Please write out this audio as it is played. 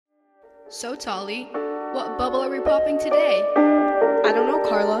So, Tolly, what bubble are we popping today? I don't know,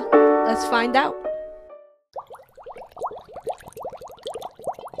 Carla. Let's find out.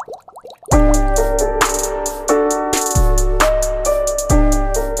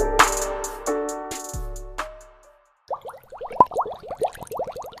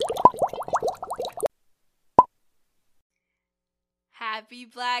 Happy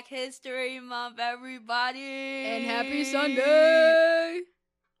Black History Month, everybody! And happy Sunday!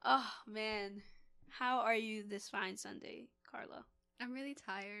 Oh, man. How are you this fine Sunday, Carla? I'm really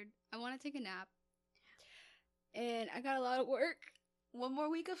tired. I want to take a nap. And I got a lot of work. One more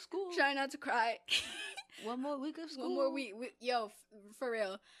week of school. Try not to cry. One more week of school. One more week. For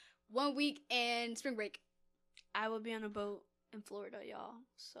real. 1 week and spring break. I will be on a boat in Florida, y'all.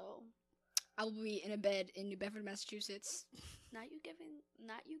 So I will be in a bed in New Bedford, Massachusetts. Not you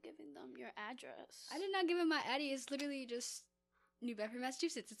giving them your address. I did not give him my Addy. It's literally just New Bedford,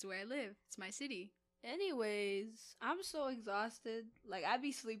 Massachusetts. It's where I live. It's my city. Anyways, I'm so exhausted. Like, I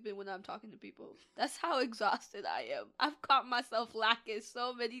be sleeping when I'm talking to people. That's how exhausted I am. I've caught myself lacking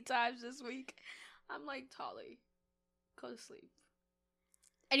so many times this week. I'm like, Tolly, go to sleep.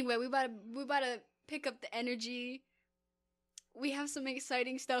 Anyway, we about to pick up the energy. We have some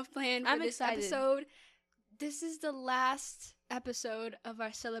exciting stuff planned for this episode. This is the last episode of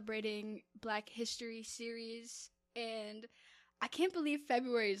our Celebrating Black History series, and I can't believe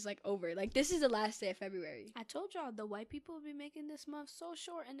February is, over. This is the last day of February. I told y'all, the white people will be making this month so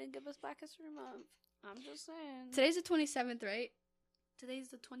short and then give us Black History Month. I'm just saying. Today's the 27th, right? Today's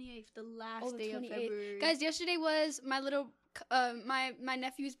the 28th, the last day of February. Guys, yesterday was my little, my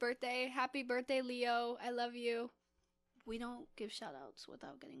nephew's birthday. Happy birthday, Leo. I love you. We don't give shout-outs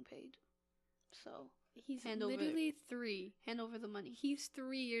without getting paid. So, he's literally 3. Hand over the money. He's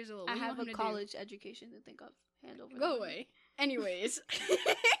 3 years old. I have a college education to think of. Hand over Go away. Anyways.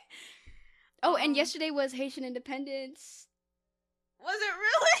 And yesterday was Haitian Independence. Was it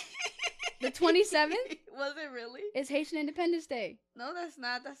really? The 27th? Was it really? It's Haitian Independence Day. No, that's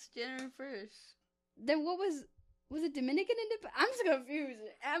not. That's January 1st. Then what was it Dominican Independence?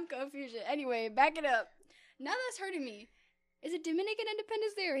 I'm confused. Anyway, back it up. Now that's hurting me. Is it Dominican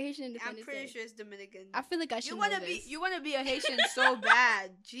Independence Day or Haitian Independence Day? I'm pretty sure it's Dominican. I feel like I should know this. You want to be a Haitian so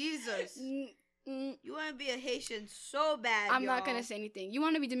bad. Jesus. You want to be a Haitian so bad, I'm not going to say anything. You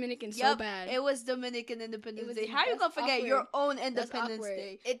want to be Dominican so bad. It was Dominican Independence Day. How you going to forget your own Independence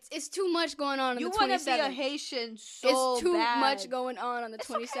Day? It's too much going on the 27th. You want to be a Haitian so bad. It's too much going on the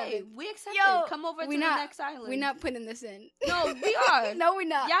 27th. Okay. We accept it. Come over to the next island. We're not putting this in. No, we are. No, we're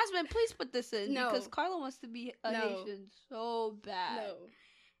not. Yasmin, please put this in. No. Because Carla wants to be a Haitian so bad. No.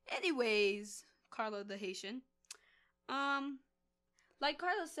 Anyways, Carla the Haitian. Like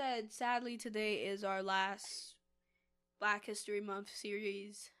Carla said, sadly today is our last Black History Month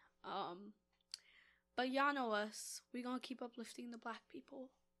series. But y'all know us. We gonna keep uplifting the black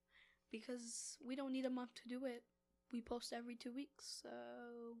people. Because we don't need a month to do it. We post every 2 weeks. So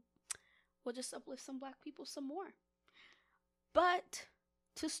we'll just uplift some black people some more. But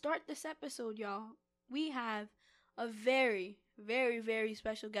to start this episode, y'all, we have a very, very, very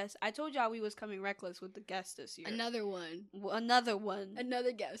special guest. I told y'all we was coming reckless with the guest this year. Another one. Another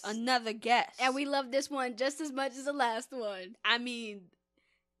guest. And we love this one just as much as the last one. I mean,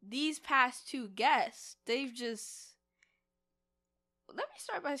 these past 2 guests, they've just... Let me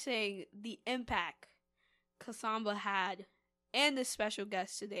start by saying the impact Kasamba had and the special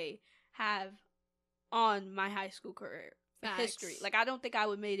guest today have on my high school career. Facts. History. I don't think I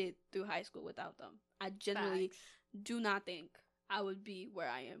would made it through high school without them. I genuinely do not think I would be where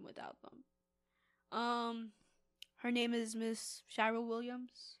I am without them. Her name is Miss Shira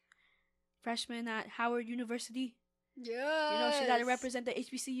Williams, freshman at Howard University. Yes. She got to represent the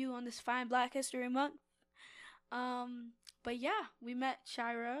HBCU on this fine Black History Month. But yeah, we met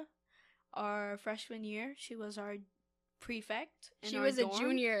Shira our freshman year. She was our prefect. She was a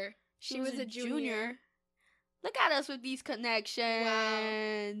junior. She was a junior. Look at us with these connections.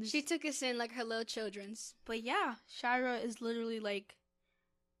 Wow. She took us in like her little children's. But yeah, Shira is literally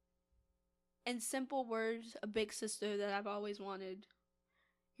in simple words, a big sister that I've always wanted.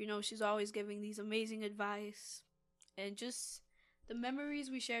 She's always giving these amazing advice. And just the memories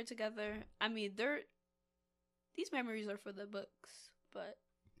we shared together. I mean, these memories are for the books. But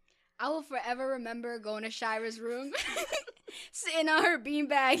I will forever remember going to Shira's room. Sitting on her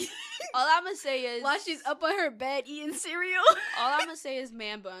beanbag. All I'm going to say is... While she's up on her bed eating cereal. All I'm going to say is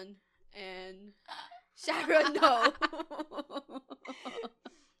man bun. And Shira, no.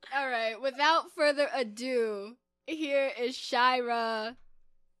 All right. Without further ado, here is Shira.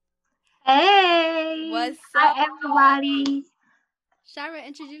 Hey. What's up? Hi, everybody. Shira,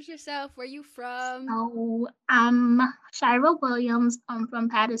 introduce yourself. Where you from? So I'm Shira Williams. I'm from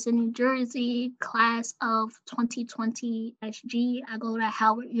Paterson, New Jersey, class of 2020 SG. I go to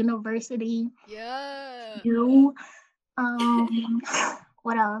Howard University. Yeah. You, um,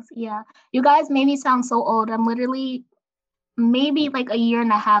 what else? Yeah, you guys made me sound so old. I'm literally maybe like a year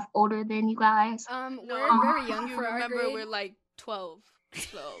and a half older than you guys. We're very young for our remember grade. we're like 12.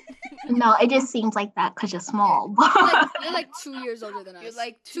 So No, it just seems like that because you're small. You're like 2 years older than us. You're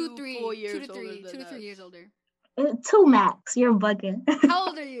like 4 years 2 to 3 years older. 2 max. You're bugging. How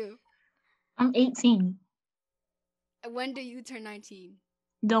old are you? I'm 18. When do you turn 19?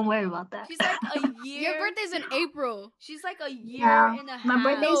 Don't worry about that. She's like a year. Your birthday's in April. She's like a year and a half. My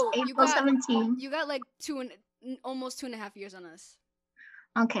birthday's No, April 17. You got like almost 2.5 years on us.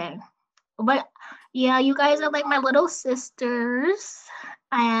 Okay. But yeah, you guys are like my little sisters.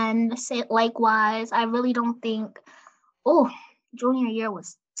 And say likewise, I really don't think, junior year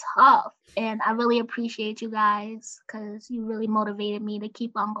was tough. And I really appreciate you guys because you really motivated me to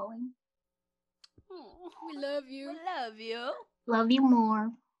keep on going. We love you. We love you. Love you more.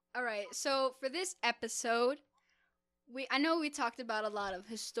 All right. So for this episode, I know we talked about a lot of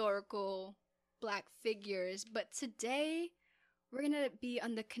historical Black figures, but today we're going to be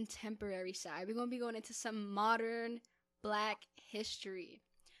on the contemporary side. We're going to be going into some modern Black history.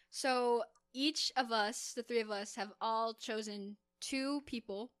 So each of us, the 3 of us, have all chosen 2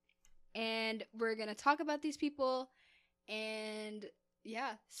 people, and we're going to talk about these people. And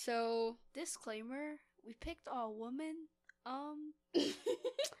yeah, so disclaimer, we picked all women.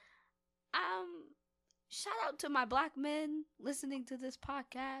 Shout out to my Black men listening to this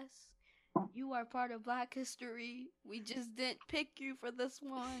podcast. You are part of Black history. We just didn't pick you for this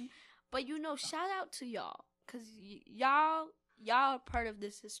one. But shout out to y'all. Because y'all are part of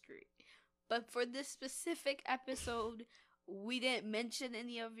this history. But for this specific episode, we didn't mention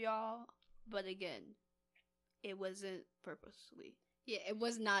any of y'all. But again, it wasn't purposely. Yeah, it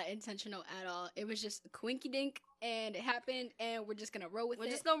was not intentional at all. It was just a quinky dink, and it happened, and we're just gonna roll with it.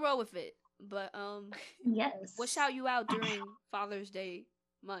 We're just gonna roll with it. But yes, we'll shout you out during Father's Day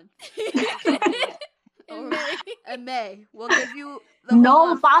month. In May. We'll give you the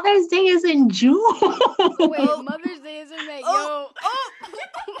No, Father's Day is in June. Wait, Mother's Day is in May.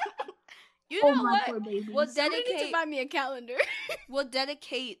 You know what? We'll dedicate to buy me a calendar. We'll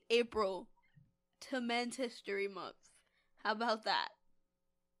dedicate April to Men's History Month. How about that?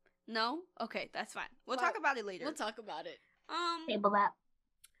 No? Okay, that's fine. We'll talk about it later. We'll talk about it. Table that.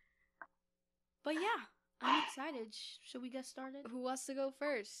 But yeah, I'm excited. Should we get started? Who wants to go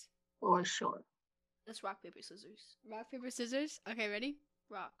first? For sure. Let's rock, paper, scissors. Rock, paper, scissors? Okay, ready?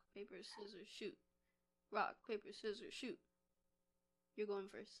 Rock, paper, scissors, shoot. Rock, paper, scissors, shoot. You're going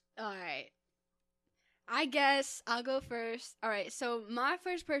first. Alright. I guess I'll go first. Alright, so my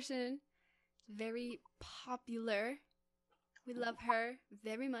first person, very popular. We love her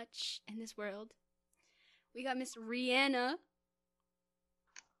very much in this world. We got Miss Rihanna.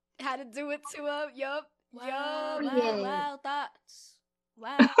 Had to do it to her. Yup. Wow, thoughts.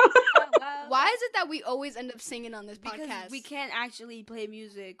 Wow. Why is it that we always end up singing on this podcast? Because we can't actually play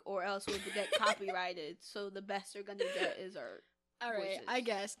music or else we'll get copyrighted. So the best they're gonna get is our voices. I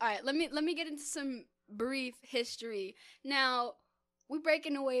guess. All right, let me get into some brief history. Now, we're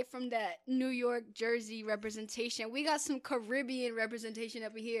breaking away from that New York, Jersey representation. We got some Caribbean representation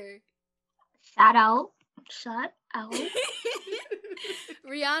up here. Shout out.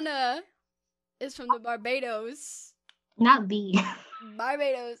 Rihanna is from the Barbados. Not the.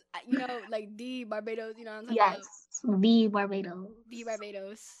 Barbados. Like the Barbados. You know what I'm talking about? Yes, the Barbados. The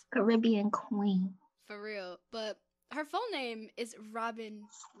Barbados. Caribbean queen. For real. But her full name is Robin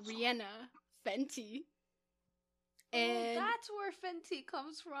Rihanna Fenty. And that's where Fenty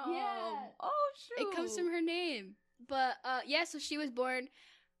comes from. Yeah. Oh, shoot. It comes from her name. But, so she was born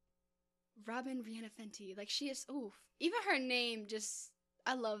Robin Rihanna Fenty. Like, she is, even her name just,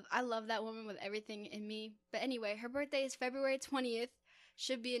 I love that woman with everything in me. But anyway, her birthday is February 20th.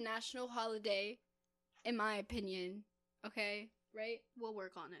 Should be a national holiday, in my opinion. Okay? Right? We'll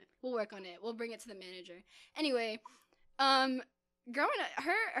work on it. We'll bring it to the manager. Anyway, growing up,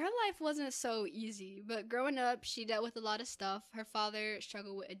 her life wasn't so easy, but growing up, she dealt with a lot of stuff. Her father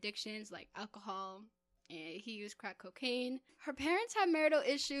struggled with addictions like alcohol, and he used crack cocaine. Her parents had marital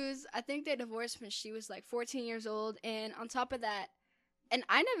issues. I think they divorced when she was like 14 years old, and on top of that, and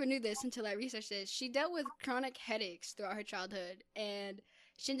I never knew this until I researched this, she dealt with chronic headaches throughout her childhood, and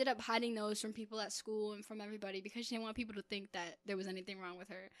she ended up hiding those from people at school and from everybody because she didn't want people to think that there was anything wrong with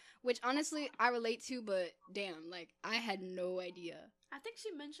her. Which, honestly, I relate to, but damn, I had no idea. I think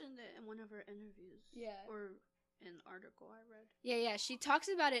she mentioned it in one of her interviews. Yeah. Or an article I read. Yeah, she talks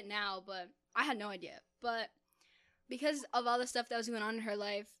about it now, but I had no idea. But because of all the stuff that was going on in her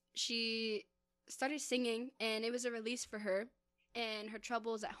life, she started singing, and it was a release for her and her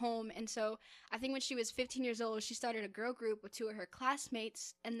troubles at home. And so I think when she was 15 years old, she started a girl group with 2 of her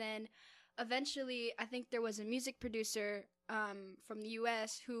classmates, and then eventually I think there was a music producer from the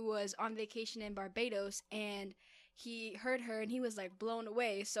US who was on vacation in Barbados, and he heard her and he was like blown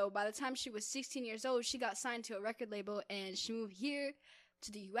away. So by the time she was 16 years old, she got signed to a record label and she moved here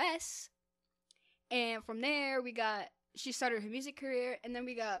to the US. And from there she started her music career, and then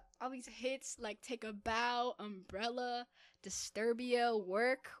we got all these hits like Take a Bow, Umbrella, Disturbia,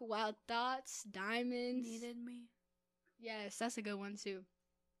 Work, Wild Thoughts, Diamonds. Needed Me. Yes, that's a good one too.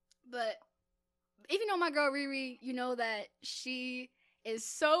 But if you know my girl Riri, you know that she is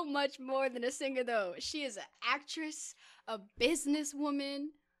so much more than a singer though. She is an actress, a businesswoman.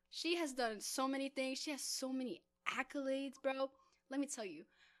 She has done so many things. She has so many accolades, bro. Let me tell you.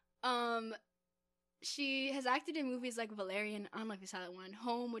 She has acted in movies like Valerian, I don't know if you saw that one,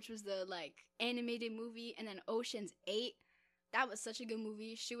 Home, which was the like animated movie, and then Ocean's 8. That was such a good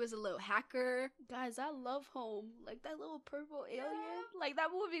movie. She was a little hacker. Guys, I love Home. Like that little purple alien. Like that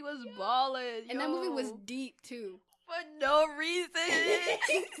movie was ballin'. And that movie was deep too. For no reason.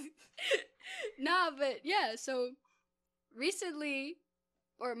 Nah, but yeah, so recently,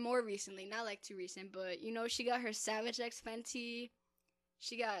 or more recently, not like too recent, but you know, she got her Savage X Fenty.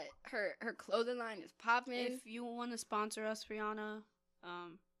 She got her clothing line is popping. If you want to sponsor us, Rihanna,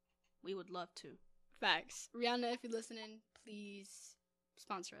 we would love to. Facts. Rihanna, if you're listening, please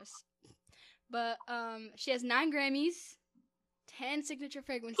sponsor us. But she has 9 Grammys, 10 signature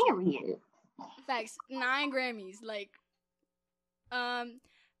fragrances. Period. Facts. 9 Grammys. Like,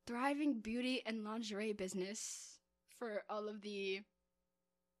 thriving beauty and lingerie business for all of the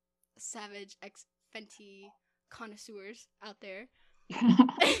Savage X Fenty connoisseurs out there.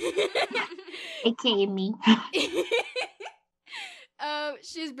 AKA me.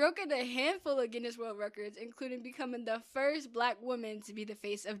 She's broken a handful of Guinness World Records, including becoming the first Black woman to be the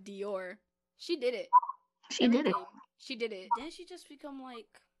face of Dior. She did it. She did it. She did it. Didn't she just become like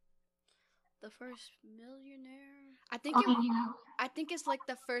the first millionaire? I think I think it's like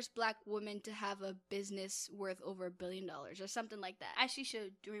the first Black woman to have a business worth over $1 billion or something like that. As she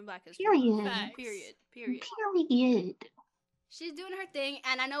should during Black History Period. Month. Period. Period. She's doing her thing,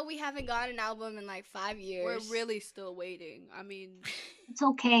 and I know we haven't got an album in like 5 years. We're really still waiting. I mean, it's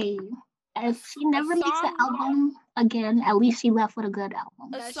okay. If she never makes an album again, at least she left with a good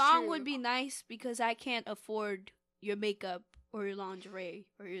album. A song would be nice because I can't afford your makeup or your lingerie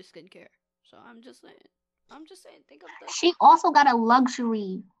or your skincare. So I'm just saying. Think of the. She also got a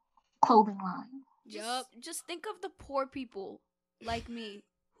luxury clothing line. Just think of the poor people like me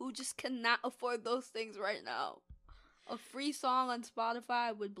who just cannot afford those things right now. A free song on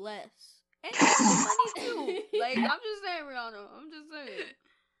Spotify would bless. And you have money too. Like, I'm just saying, Rihanna. I'm just saying.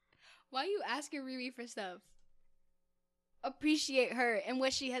 Why are you asking Riri for stuff? Appreciate her and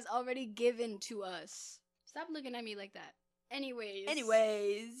what she has already given to us. Stop looking at me like that. Anyways.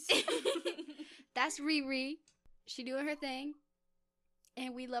 That's Riri. She doing her thing.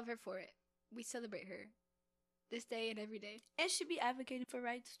 And we love her for it. We celebrate her. This day and every day. And she be advocating for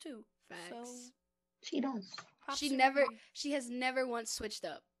rights too. Facts. So, she does. She has never once switched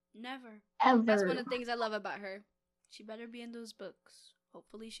up. Never. Ever. That's one of the things I love about her. She better be in those books.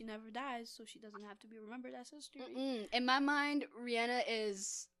 Hopefully she never dies so she doesn't have to be remembered as history. In my mind, Rihanna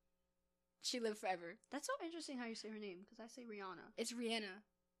she lived forever. That's so interesting how you say her name, because I say Rihanna. It's Rihanna.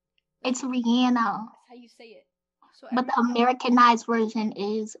 It's Rihanna. That's how you say it. So but the Americanized version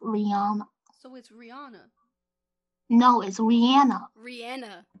is Rihanna. So it's Rihanna. No, it's Rihanna.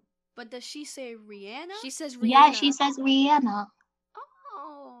 Rihanna. But does she say Rihanna? She says Rihanna. Yeah, she says Rihanna.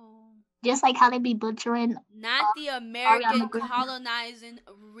 Oh. Just like how they be butchering. Not the American colonizing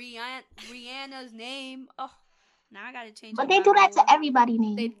Rihanna's name. Oh, now I gotta change. But they do that to everybody's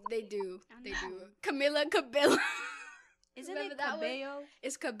name. They do. They do. Camila Cabello. Isn't it Cabello?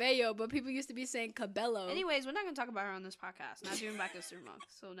 It's Cabello, but people used to be saying Cabello. Anyways, we're not gonna talk about her on this podcast. Not during Black History Month.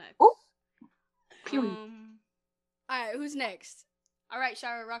 So next. Oh. Period. All right, who's next? All right,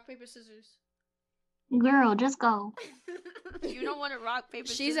 Shara, rock, paper, scissors. Girl, just go. You don't want to rock, paper,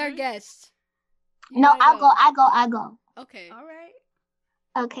 scissors? She's our guest. No, I go. Okay. All right.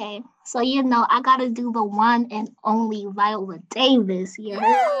 Okay, so I gotta do the one and only Viola Davis here.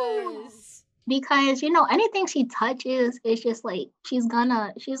 Yes. Because anything she touches is just like she's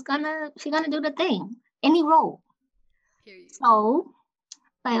gonna do the thing. Any role. Period. So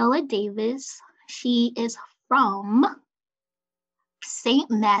Viola Davis, she is from St.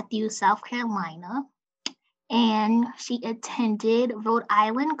 Matthews, South Carolina, and she attended Rhode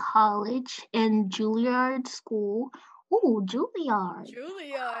Island College and Juilliard School. Ooh, Juilliard.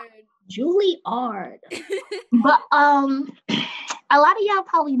 Juilliard. But a lot of y'all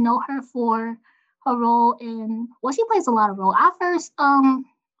probably know her for her role in, well, she plays a lot of roles. I first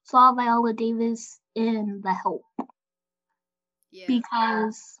saw Viola Davis in The Help. Yeah.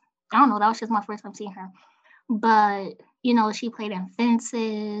 Because I don't know, that was just my first time seeing her. But you know, she played in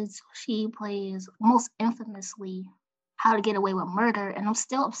Fences. She plays most infamously How to Get Away with Murder, and I'm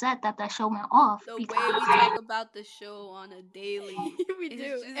still upset that show went off. The way we talk about the show on a daily, we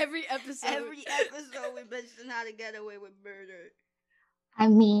do every episode. Every episode we mention How to Get Away with Murder. I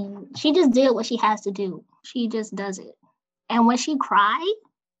mean, she just did what she has to do. She just does it, and when she cried,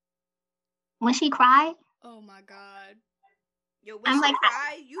 oh my god. Yo, when she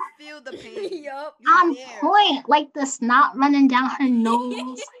cry, you feel the pain. Yup. On point, like the snot running down her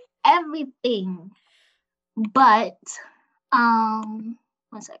nose, everything. But, 1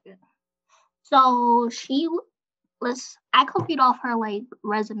 second. So I could read off her like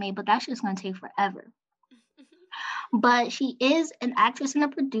resume, but that's just gonna take forever. But she is an actress and a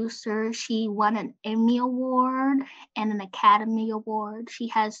producer. She won an Emmy Award and an Academy Award. She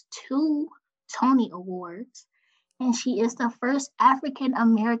has 2 Tony Awards. And she is the first African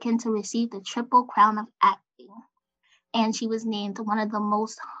American to receive the Triple Crown of Acting. And she was named one of the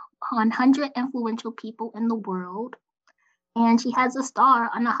most 100 influential people in the world. And she has a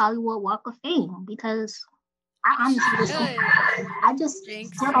star on the Hollywood Walk of Fame because I honestly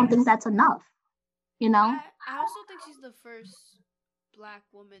still don't think that's enough. You know? I also think she's the first Black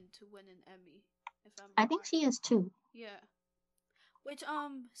woman to win an Emmy. I think she is too. Yeah. Which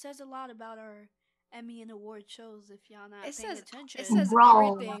says a lot about our Emmy and award shows if y'all not paying attention. It says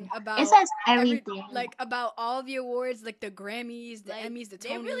everything about. It says everything. Like about all the awards, like the Grammys, the Emmys, the Tonys.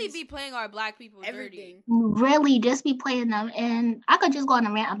 They really be playing our Black people everything. Dirty. Really, just be playing them. And I could just go on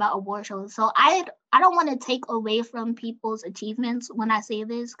a rant about award shows. So I don't want to take away from people's achievements when I say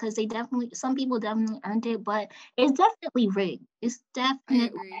this, because some people definitely earned it, but it's definitely rigged. It's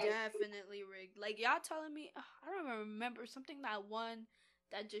definitely rigged. Like y'all telling me, I don't even remember something that won.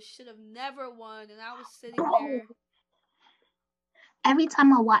 That just should have never won, and I was sitting there. Every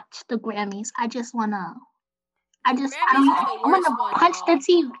time I watch the Grammys, I wanna punch the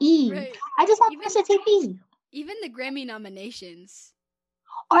TV. Right. I just want to punch the TV. Even the Grammy nominations.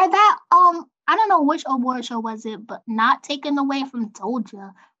 Or that I don't know which award show was it, but not taken away from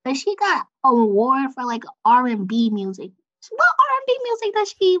Doja, but she got an award for like R&B music. What R&B music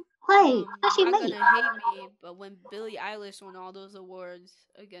does she play? Does she make? Gonna hate me, but when Billie Eilish won all those awards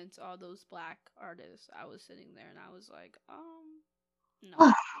against all those Black artists, I was sitting there and I was like,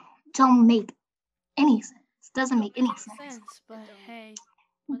 no. Don't make any sense. Doesn't make any sense. But hey.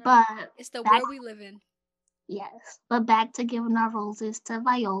 But it's the world we live in. Yes. But back to giving our roses to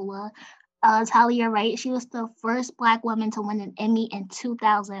Viola. Talia, right? She was the first Black woman to win an Emmy in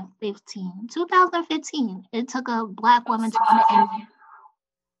 2015. 2015. It took a Black woman to win an Emmy.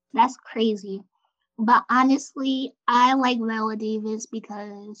 That's crazy. But honestly, I like Viola Davis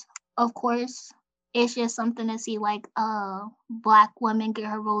because, of course, it's just something to see like a Black woman get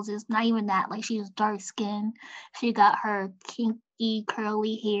her roses. Not even that. Like, she's dark skinned. She got her kinky,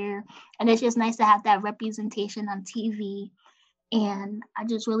 curly hair. And it's just nice to have that representation on TV. And I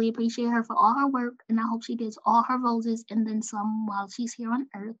just really appreciate her for all her work. And I hope she gets all her roses and then some while she's here on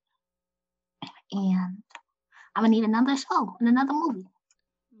Earth. And I'm going to need another show and another movie.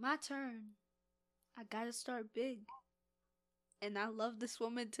 My turn. I gotta start big. And I love this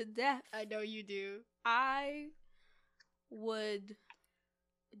woman to death. I know you do. I would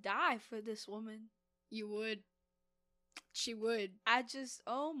die for this woman. You would. She would.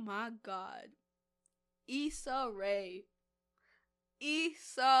 Oh my God. Issa Rae.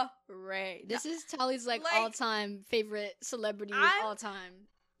 Issa Rae. This is Tally's like all-time favorite celebrity of all time.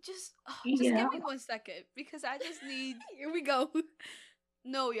 Just give me 1 second because I just need... Here we go.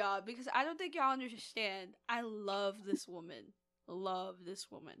 No, y'all, because I don't think y'all understand. I love this woman. Love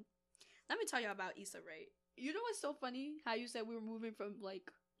this woman. Let me tell y'all about Issa Rae. You know what's so funny? How you said we were moving from, like,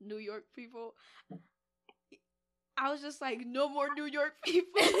 New York people? I was just like, no more New York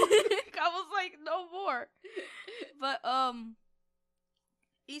people. I was like, no more. But,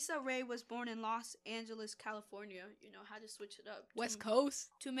 Issa Rae was born in Los Angeles, California. You know, how to switch it up. West Coast.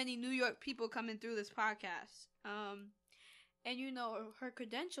 Too many New York people coming through this podcast. And you know, her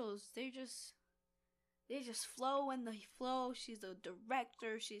credentials, they just flow when they flow. She's a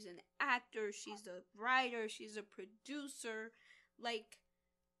director, she's an actor, she's a writer, she's a producer. Like,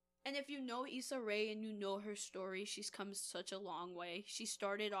 and if you know Issa Rae and you know her story, she's come such a long way. She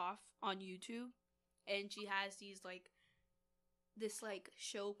started off on YouTube. and she has these like this like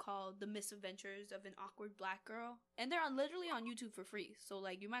show called The Misadventures of an Awkward Black Girl, and they're literally on YouTube for free, so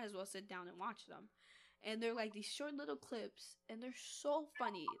like you might as well sit down and watch them. And they're like these short little clips, and they're so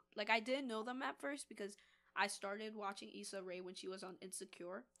funny. Like I didn't know them at first because I started watching Issa Rae when she was on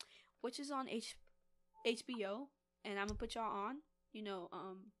Insecure, which is on HBO, and I'm gonna put y'all on. You know,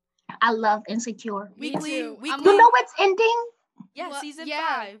 I love Insecure. Weekly. You know it's ending? Yeah, season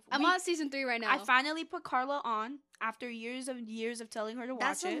 5. I'm on season 3 right now. I finally put Carla on after years of telling her to watch it.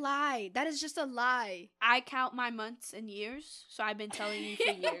 That's a lie. That is just a lie. I count my months and years, so I've been telling you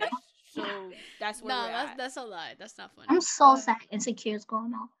for years. So that's where we're at. That's a lie. That's not funny. I'm so sad Insecure is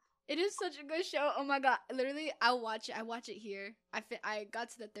going off. It is such a good show. Oh my god! Literally, I watch it. I watch it here. I got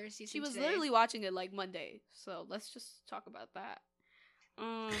to the 3rd season. She was today. literally watching it like Monday. So let's just talk about that.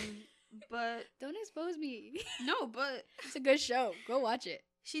 But don't expose me. No, but it's a good show. Go watch it.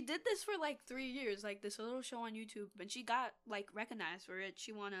 She did this for like 3 years, like this little show on YouTube, and she got like recognized for it.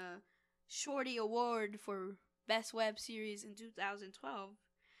 She won a Shorty Award for Best Web Series in 2012.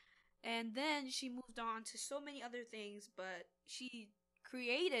 And then she moved on to so many other things, but she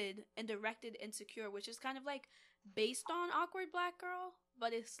created and directed Insecure, which is kind of like based on Awkward Black Girl,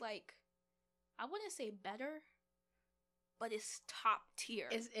 but it's like, I wouldn't say better, but it's top tier.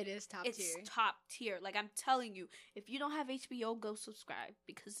 It is top tier. It's top tier. Like, I'm telling you, if you don't have HBO, go subscribe,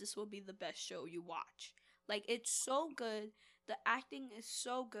 because this will be the best show you watch. Like, it's so good. The acting is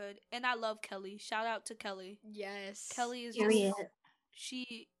so good. And I love Kelly. Shout out to Kelly. Yes. Kelly is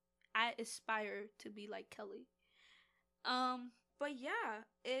I aspire to be like Kelly. But yeah,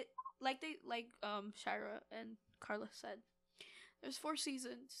 it like Shira and Carla said, there's 4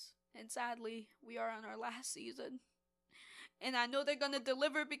 seasons, and sadly, we are on our last season. And I know they're gonna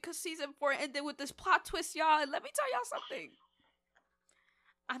deliver because season 4 ended with this plot twist, y'all. And let me tell y'all something.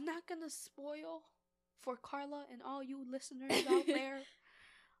 I'm not gonna spoil for Carla and all you listeners out there,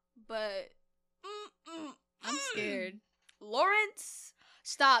 but I'm scared. Lawrence,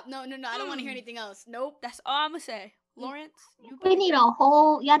 stop! No! I don't want to hear anything else. Nope. That's all I'm gonna say. Lawrence, y'all need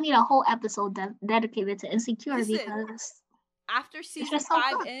a whole episode dedicated to Insecure. Listen, because after season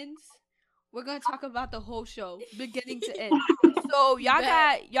 5 ends, we're gonna talk about the whole show, beginning to end. So y'all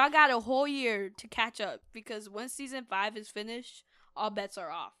got a whole year to catch up, because once season 5 is finished, all bets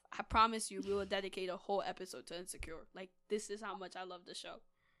are off. I promise you, we will dedicate a whole episode to Insecure. Like, this is how much I love the show.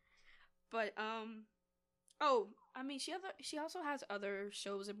 But I mean, she also has other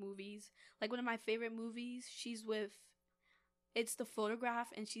shows and movies. Like, one of my favorite movies, it's The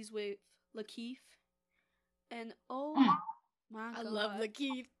Photograph, and she's with Lakeith. And my God, I love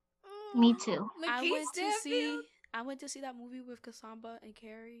Lakeith. Me too. I went to see that movie with Cassandra and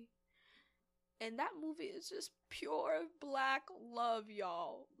Carrie. And that movie is just pure black love,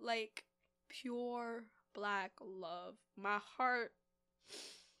 y'all. Like, pure black love. My heart,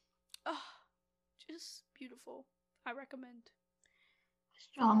 just beautiful. I recommend.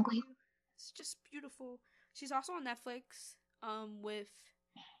 Strongly. It's just beautiful. She's also on Netflix with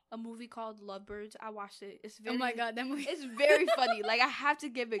a movie called Lovebirds. I watched it. It's very, oh my god, that movie. It's very funny. Like, I have to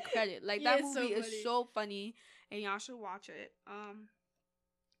give it credit. Like, that movie is so funny, and y'all should watch it.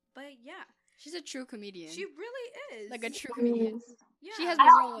 But yeah, she's a true comedian. She really is. Like a true comedian. Yeah. She has been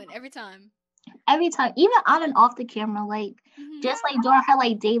rolling every time. Every time, even on and off the camera, like just like during her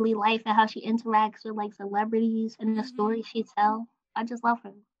like daily life and how she interacts with like celebrities and the stories she tells. I just love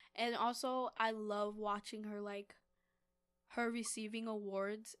her. And also, I love watching her, like, her receiving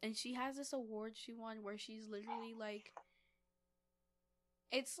awards. And she has this award she won where she's literally like,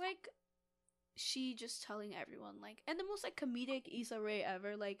 it's like she just telling everyone, like, and the most like comedic Issa Rae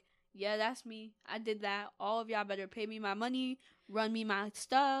ever, like, yeah, that's me. I did that. All of y'all better pay me my money, run me my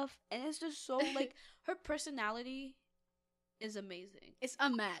stuff. And it's just so, like, her personality is amazing. It's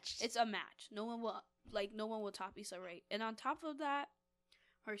unmatched. It's unmatched. No one will top Issa Rae. And on top of that,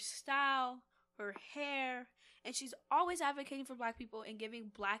 her style, her hair, and she's always advocating for black people and giving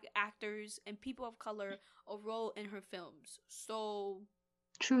black actors and people of color a role in her films. So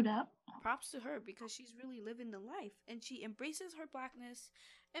true that. Props to her, because she's really living the life and she embraces her blackness.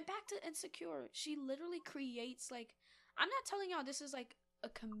 And back to Insecure, she literally creates, like, I'm not telling y'all this is like a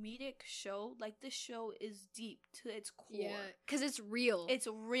comedic show. Like, this show is deep to its core. Yeah, because it's real. It's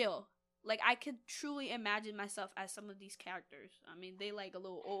real. Like, I could truly imagine myself as some of these characters. I mean, they like a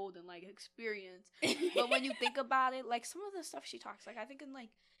little old and like experienced. But when you think about it, like, some of the stuff she talks, like, I think in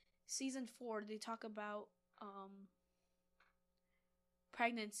like season 4 they talk about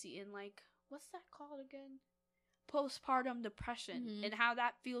pregnancy and like, what's that called again? Postpartum depression, and how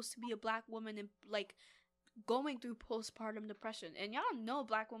that feels to be a black woman and like going through postpartum depression. And y'all know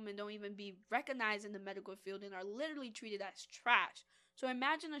Black women don't even be recognized in the medical field and are literally treated as trash. So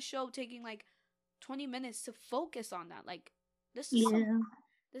imagine a show taking like 20 minutes to focus on that. Like, this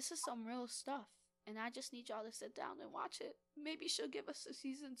is some real stuff. And I just need y'all to sit down and watch it. Maybe she'll give us a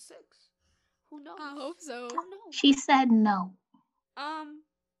season 6. Who knows? I hope so. Who knows? She said no.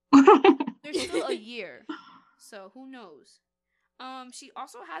 There's still a year. So who knows? She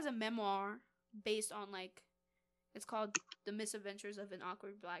also has a memoir based on, like, it's called The Misadventures of an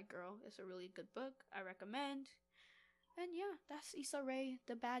Awkward Black Girl. It's a really good book. I recommend. And yeah, that's Issa Rae,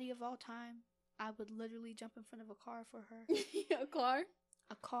 the baddie of all time. I would literally jump in front of a car for her. A car?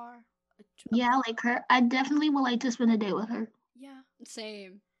 A car. Yeah, I like her. I definitely would like to spend a day with her. Yeah.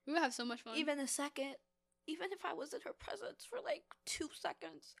 Same. We would have so much fun. Even a second. Even if I was in her presence for like 2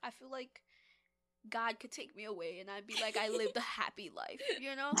 seconds, I feel like God could take me away and I'd be like, I lived a happy life,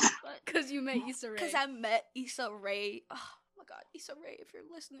 you know? Because you met Issa Rae. Because I met Issa Rae. Oh my God, Issa Rae, if you're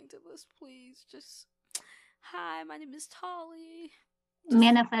listening to this, please just, hi, my name is Tolly.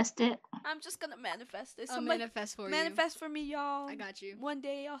 Manifest it. I'm just gonna manifest it. I'll manifest for you. Manifest for me, y'all. I got you. One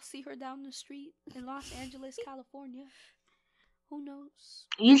day I'll see her down the street in Los Angeles, California. Who knows?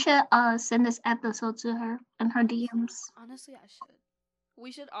 You should send this episode to her in her DMs. Honestly, I should.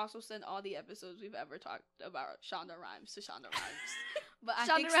 We should also send all the episodes we've ever talked about Shonda Rhimes to Shonda Rhimes. But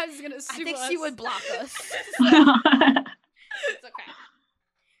Shonda Rhimes is gonna sue us. I think she would block us. So, it's okay.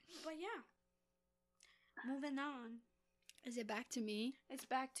 But yeah. Moving on. Is it back to me? It's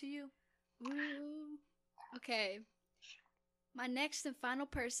back to you. Ooh. Okay. My next and final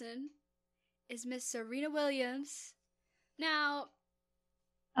person is Miss Serena Williams. Now,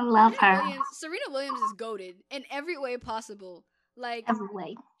 I love her. Serena Williams is goated in every way possible. Like, every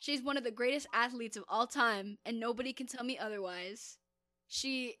way. She's one of the greatest athletes of all time, and nobody can tell me otherwise.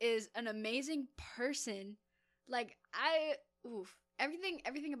 She is an amazing person. Like,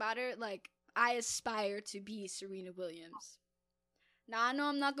 everything about her, like, I aspire to be Serena Williams. Now, I know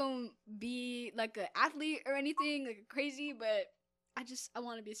I'm not going to be, like, an athlete or anything, like, crazy, but I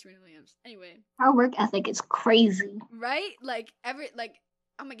want to be Serena Williams. Anyway. Her work ethic is crazy. Right? Like, I'm going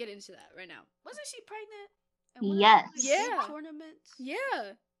to get into that right now. Wasn't she pregnant? Yes. Yeah. Tournaments?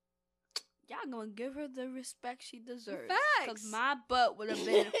 Yeah. Y'all gonna give her the respect she deserves. Facts. Because my butt would have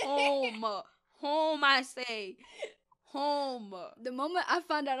been home. Home, I say. Home. The moment I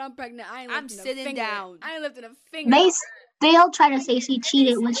found out I'm pregnant, I'm sitting down. I ain't lifting a finger. They still try to say she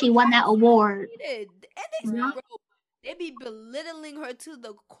cheated when she won that award. And they be belittling her to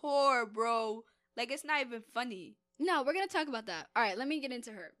the core, bro. Like, it's not even funny. No, we're gonna talk about that. All right, let me get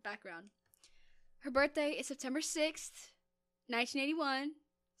into her background. Her birthday is September 6th, 1981.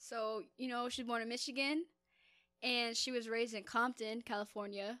 So, you know, she was born in Michigan. And she was raised in Compton,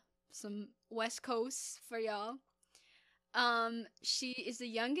 California. Some West Coast for y'all. She is the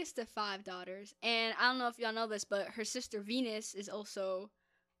youngest of 5 daughters. And I don't know if y'all know this, but her sister Venus is also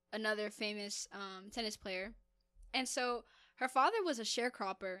another famous tennis player. And so her father was a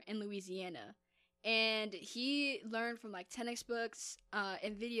sharecropper in Louisiana. And he learned from like tennis books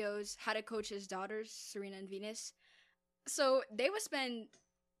and videos how to coach his daughters, Serena and Venus. So they would spend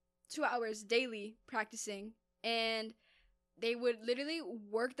 2 hours daily practicing, and they would literally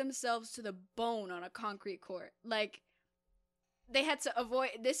work themselves to the bone on a concrete court. Like, they had to avoid,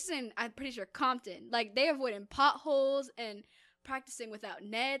 this is in, I'm pretty sure, Compton. Like, they avoiding potholes and practicing without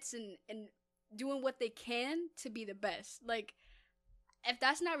nets and doing what they can to be the best. Like, if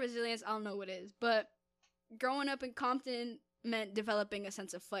that's not resilience, I don't know what is. But growing up in Compton meant developing a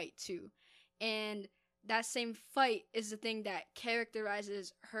sense of fight, too. And that same fight is the thing that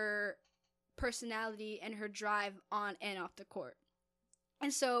characterizes her personality and her drive on and off the court.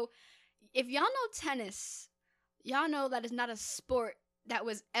 And so, if y'all know tennis, y'all know that it's not a sport that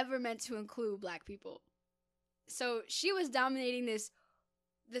was ever meant to include Black people. So, she was dominating this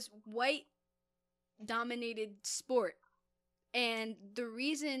white-dominated sport. And the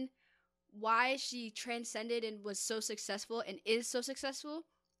reason why she transcended and was so successful and is so successful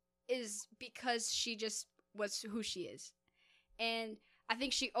is because she just was who she is. And I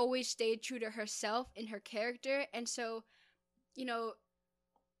think she always stayed true to herself and her character. And so, you know,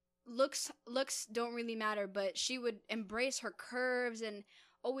 looks don't really matter, but she would embrace her curves and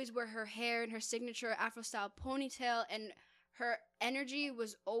always wear her hair in her signature Afro-style ponytail. And her energy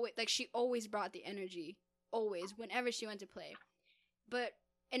was always, like, she always brought the energy. Always, whenever she went to play.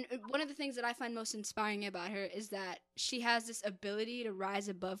 And one of the things that I find most inspiring about her is that she has this ability to rise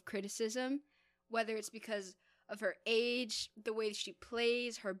above criticism, whether it's because of her age, the way she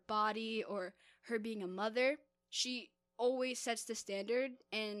plays, her body, or her being a mother. She always sets the standard,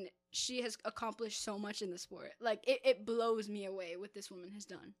 and she has accomplished so much in the sport. Like, it blows me away what this woman has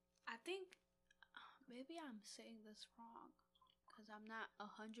done. I think maybe I'm saying this wrong because I'm not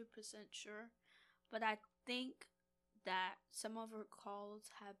 100% sure, but I think that some of her calls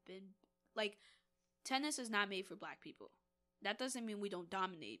have been like, tennis is not made for black people. That doesn't mean we don't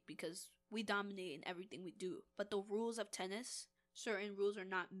dominate, because we dominate in everything we do. But the rules of tennis, certain rules are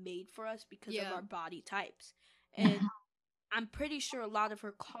not made for us because of our body types. And I'm pretty sure a lot of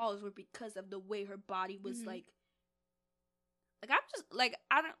her calls were because of the way her body was like I'm just like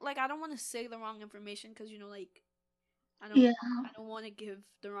I don't want to say the wrong information, because like I don't want to give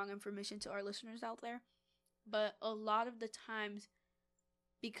the wrong information to our listeners out there. But a lot of the times,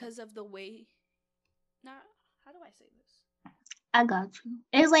 because of the way, how do I say this? I got you.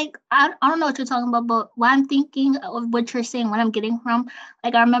 It's like I don't know what you're talking about, but what I'm thinking of what you're saying, what I'm getting from,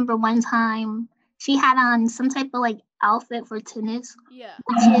 like I remember one time she had on some type of like outfit for tennis,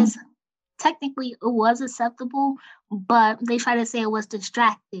 which is technically it was acceptable, but they try to say it was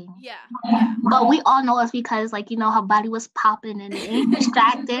distracting. But we all know it's because like her body was popping and it ain't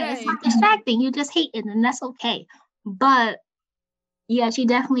distracting. Right. It's not distracting. You just hate it, and that's okay. But yeah, she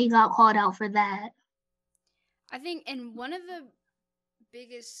definitely got called out for that. I think, and one of the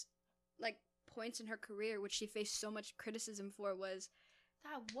biggest like points in her career, which she faced so much criticism for, was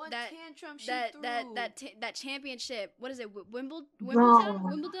tantrum she threw. That championship. What is it? Wimbledon?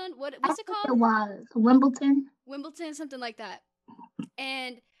 What's it called? It was Wimbledon, something like that.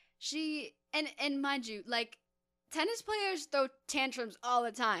 And she and mind you, like, tennis players throw tantrums all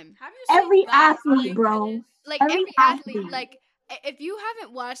the time. Have you seen every athlete, bro? Like every athlete, like. If you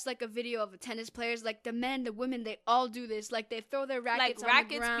haven't watched like a video of a tennis players, like the men, the women, they all do this. Like they throw their rackets on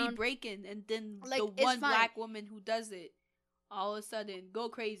the ground. Rackets be breaking, and then like, the one black woman who does it, all of a sudden go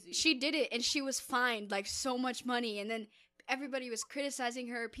crazy. She did it, and she was fined like so much money. And then everybody was criticizing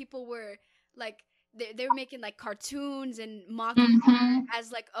her. People were like, they were making like cartoons and mocking her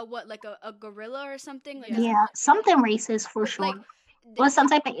as like a gorilla or something. Like something racist for sure. Like, or some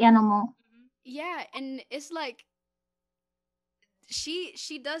type of animal. Yeah, and it's like.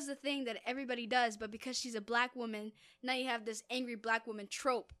 She does the thing that everybody does, but because she's a black woman, now you have this angry black woman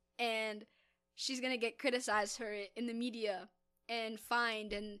trope, and she's gonna get criticized for it in the media and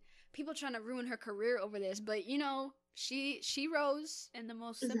fined, and people trying to ruin her career over this. But she rose in the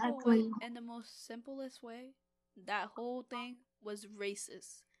most simple way, in the most simplest way. That whole thing was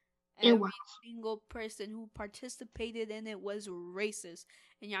racist. Every single person who participated in it was racist,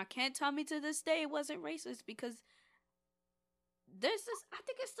 and y'all can't tell me to this day it wasn't racist, because there's this, I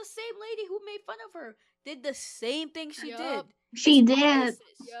think it's the same lady who made fun of her, did the same thing she did. She did.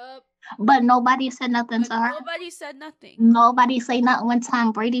 Yup. But nobody said nothing to her. Nobody said nothing. Nobody say nothing. One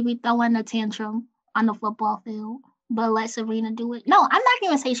time Brady be throwing a tantrum on the football field, but let Serena do it. No, I'm not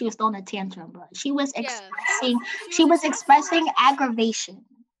gonna say she was throwing a tantrum, but she was expressing she was expressing aggravation.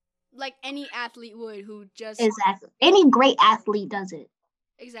 Like any athlete would who just any great athlete does it.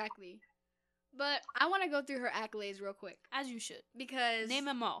 Exactly. But I want to go through her accolades real quick. As you should. Because... name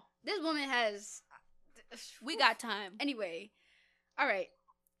them all. This woman has... We got time. Anyway. Alright.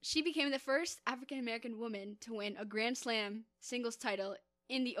 She became the first African-American woman to win a Grand Slam singles title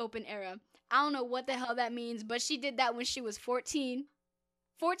in the Open era. I don't know what the hell that means, but she did that when she was 14.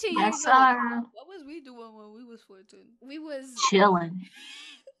 14 years old. What was we doing when we was 14? We was... chilling.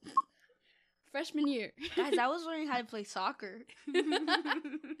 Freshman year. Guys, I was learning how to play soccer.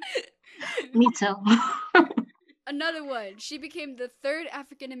 Me too. Another one. She became the third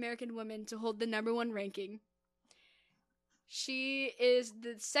African-American woman to hold the #1 ranking. She is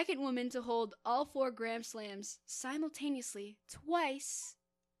the second woman to hold all 4 Grand Slams simultaneously twice.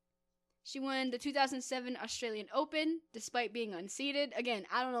 She won the 2007 Australian Open despite being unseeded. Again,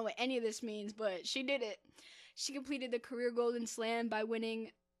 I don't know what any of this means, but she did it. She completed the career Golden Slam by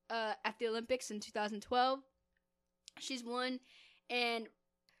winning at the Olympics in 2012. She's won, and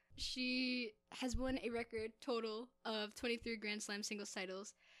she has won a record total of 23 Grand Slam singles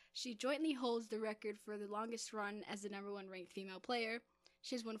titles. She jointly holds the record for the longest run as the #1 ranked female player.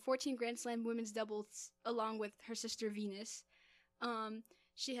 She has won 14 Grand Slam women's doubles along with her sister Venus.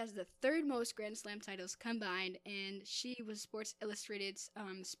 She has the third most Grand Slam titles combined, and she was Sports Illustrated's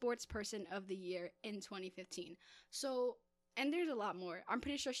Sports Person of the Year in 2015. So... and there's a lot more. I'm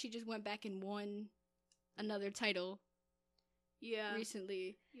pretty sure she just went back and won another title. Yeah.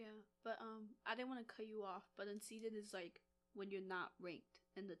 Recently. Yeah. But I didn't want to cut you off, but unseeded is like when you're not ranked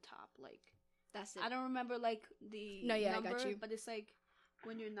in the top. Like, that's it. I don't remember like the number, I got you. But it's like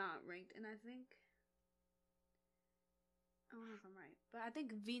when you're not ranked. And I think, I don't know if I'm right, but I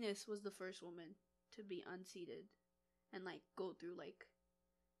think Venus was the first woman to be unseeded and like go through like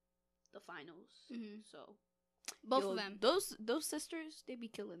the finals. So both of them, those sisters, they be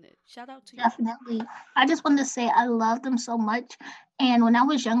killing it. Shout out to you. Definitely. I just wanted to say I love them so much. And when I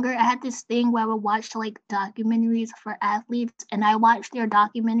was younger, I had this thing where I would watch like documentaries for athletes, and I watched their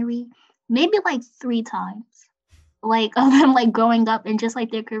documentary maybe like 3 times. Like of them like growing up and just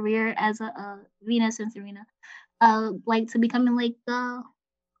like their career as a Venus and Serena, like to becoming like the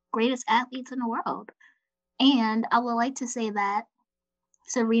greatest athletes in the world. And I would like to say that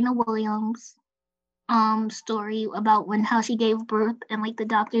Serena Williams story about how she gave birth and like the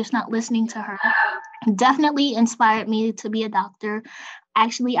doctors not listening to her definitely inspired me to be a doctor.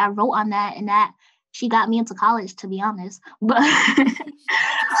 Actually, I wrote on that, and that she got me into college, to be honest. But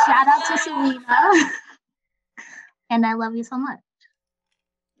shout out to Serena. And I love you so much.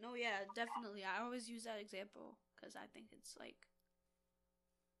 No, yeah, definitely. I always use that example because I think it's like,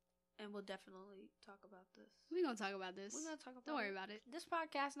 and we'll definitely talk about this. We're going to talk about this. Don't worry about it. This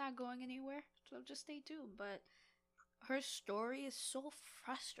podcast not going anywhere, so just stay tuned. But her story is so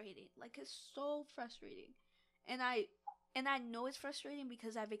frustrating. Like, it's so frustrating. And I know it's frustrating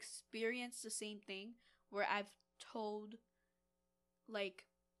because I've experienced the same thing where I've told, like,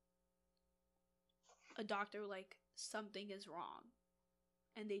 a doctor, like, something is wrong.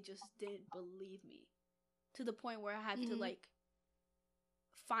 And they just didn't believe me. To the point where I had to, like,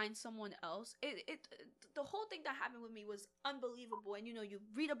 find someone else. The whole thing that happened with me was unbelievable. And, you know, you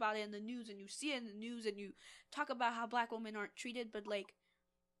read about it in the news and you see it in the news and you talk about how black women aren't treated. But, like,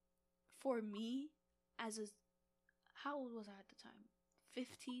 for me, how old was I at the time?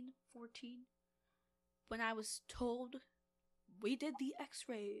 15, 14? When I was told, we did the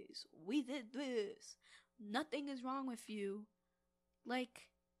x-rays, we did this, nothing is wrong with you. Like,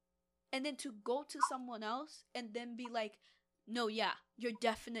 and then to go to someone else and then be like, no, yeah, you're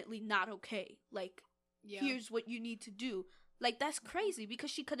definitely not okay. Like, here's what you need to do. Like, that's crazy because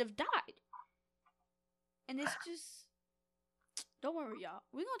she could have died. And it's just, don't worry, y'all.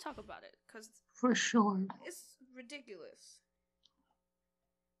 We're going to talk about it because for sure, it's ridiculous.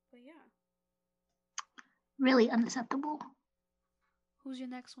 But yeah. Really unacceptable. Who's your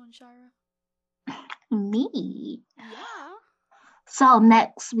next one, Shira? Me. Yeah. So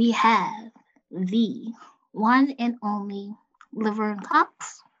next we have the one and only Laverne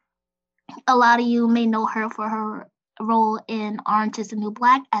Cox. A lot of you may know her for her role in Orange is the New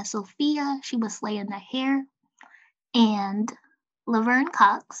Black as Sophia. She was slaying the hair. And Laverne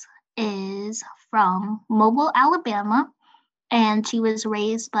Cox is from Mobile, Alabama, and she was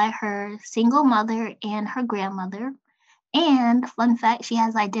raised by her single mother and her grandmother. And fun fact, she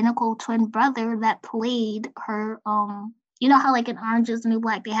has identical twin brother that played her. You know how like in Orange is the New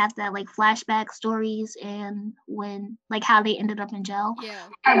Black they have that like flashback stories and when like how they ended up in jail. Yeah,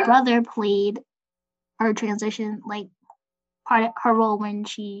 her brother played her transition, like part of her role when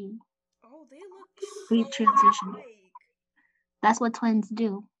she. Oh, they look retransition. That's what twins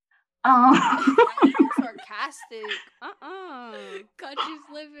do. Sarcastic. Caught you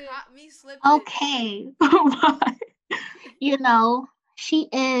slipping. Caught me slipping. Okay. But, you know, she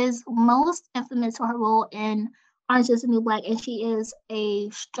is most infamous for her role in Orange is the New Black, and she is a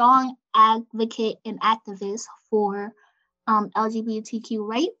strong advocate and activist for LGBTQ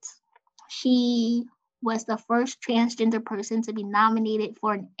rights. She was the first transgender person to be nominated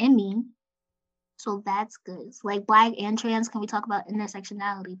for an Emmy. So that's good. It's like Black and trans, can we talk about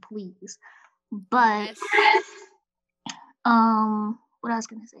intersectionality, please? But what I was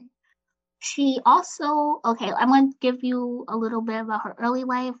gonna say. She also, okay, I'm going to give you a little bit about her early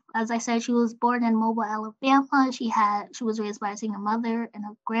life. As I said, she was born in Mobile, Alabama. She was raised by a single mother and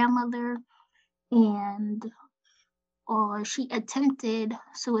a grandmother, and she attempted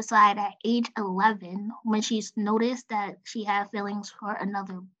suicide at age 11 when she noticed that she had feelings for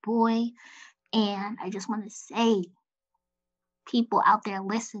another boy. And I just want to say, people out there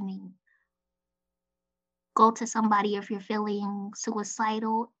listening, go to somebody if you're feeling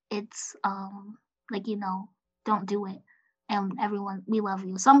suicidal. It's like, you know, don't do it. And everyone, we love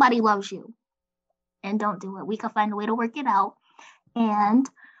you. Somebody loves you. And don't do it. We can find a way to work it out. And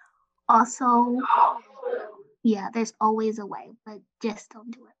also, yeah, there's always a way, but just don't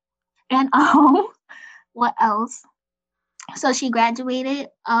do it. And what else? So she graduated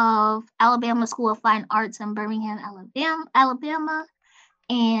of Alabama School of Fine Arts in Birmingham, Alabama.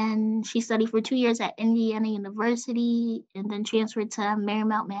 And she studied for 2 years at Indiana University and then transferred to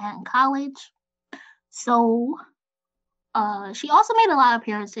Marymount Manhattan College. So she also made a lot of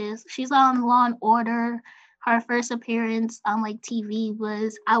appearances. She's on Law and Order. Her first appearance on like TV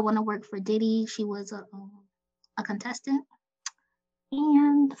was I Want to Work for Diddy. She was a contestant.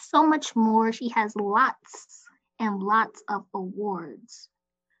 And so much more. She has lots and lots of awards.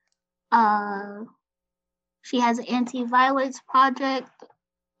 Uh, she has an Anti-Violence Project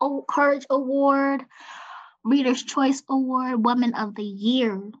Courage Award, Reader's Choice Award, Woman of the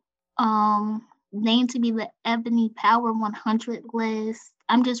Year. Named to be the Ebony Power 100 list.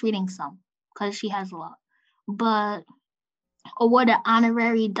 I'm just reading some because she has a lot. But awarded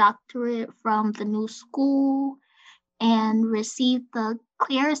honorary doctorate from the New School and received the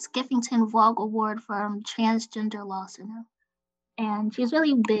Claire Skiffington Vogue Award from Transgender Law Center. And she's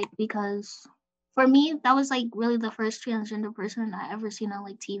really big because for me, that was like really the first transgender person I ever seen on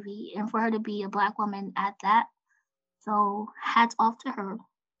like TV. And for her to be a Black woman at that, so hats off to her.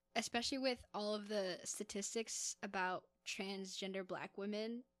 Especially with all of the statistics about transgender Black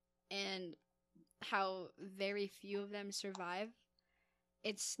women and how very few of them survive.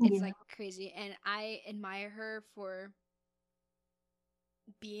 It's like crazy, and I admire her for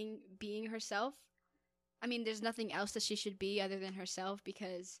being herself. I mean, there's nothing else that she should be other than herself,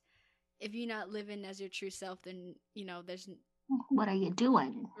 because if you're not living as your true self, then, you know, there's... What are you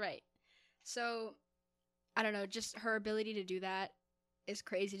doing? Right. So, I don't know, just her ability to do that is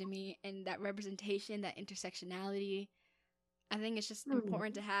crazy to me, and that representation, that intersectionality, I think it's just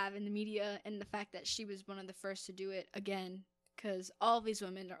important to have in the media, and the fact that she was one of the first to do it again, because all of these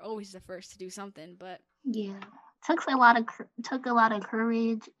women are always the first to do something, but... Yeah. Took a lot of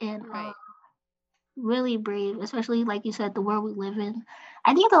courage and right. Really brave, especially like you said, the world we live in.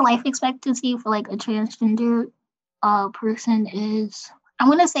 I think the life expectancy for like a transgender person is, I'm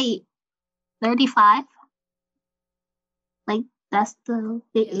gonna say 35. Like that's the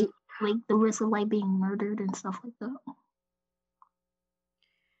like the risk of like being murdered and stuff like that.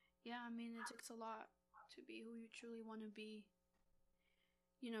 Yeah, I mean, it takes a lot to be who you truly want to be.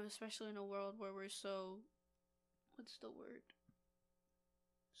 You know, especially in a world where we're so, what's the word?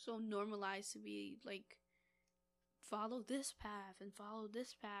 So normalized to be like, follow this path and follow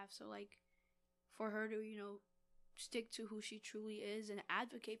this path. So like, for her to, you know, stick to who she truly is and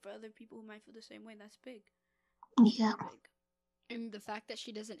advocate for other people who might feel the same way, that's big. Yeah. Big. And the fact that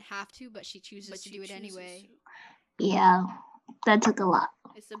she doesn't have to, but she chooses to do it anyway. Yeah, that took a lot.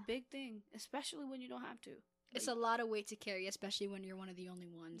 It's a big thing, especially when you don't have to. It's a lot of weight to carry, especially when you're one of the only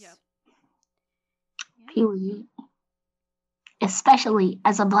ones. Yep. Yeah. Period. Especially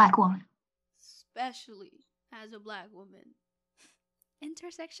as a Black woman. Especially as a Black woman.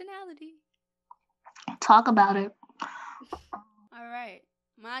 Intersectionality. Talk about it. All right.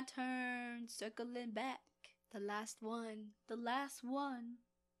 My turn. Circling back. The last one.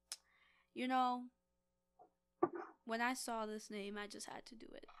 You know, when I saw this name, I just had to do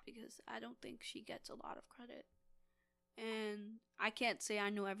it because I don't think she gets a lot of credit. And I can't say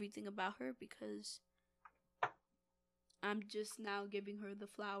I know everything about her because I'm just now giving her the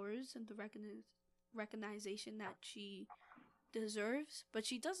flowers and the recognition that she deserves. But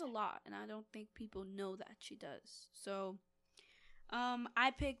she does a lot, and I don't think people know that she does. So,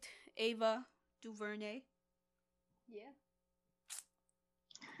 I picked Ava DuVernay. Yeah.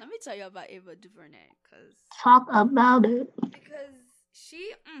 Let me tell you about Ava DuVernay, cause talk about it. Because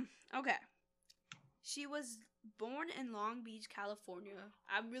she, okay, she was born in Long Beach, California.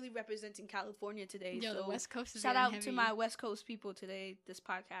 I'm really representing California today. Yo, so the West Coast is shout out heavy. To my West Coast people today. This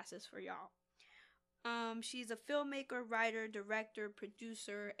podcast is for y'all. She's a filmmaker, writer, director,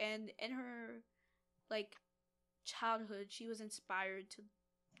 producer, and in her like childhood, she was inspired to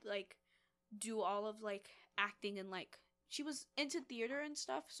like do all of like acting and like she was into theater and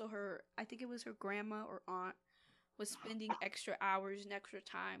stuff. So I think it was her grandma or aunt was spending extra hours and extra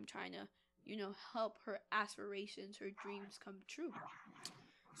time trying to, you know, help her aspirations, her dreams come true.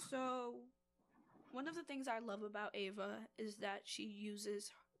 So one of the things I love about Ava is that she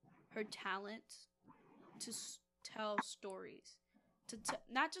uses her talent to tell stories, to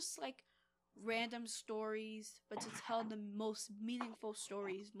not just like random stories, but to tell the most meaningful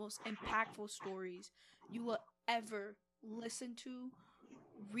stories, most impactful stories you will ever listen to,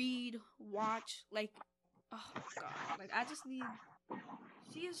 read, watch. Like, oh my god, like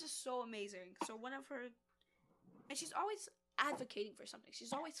she is just so amazing. So one of her, and she's always advocating for something,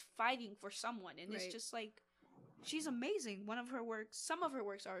 she's always fighting for someone, and right. It's just like she's amazing. Some of her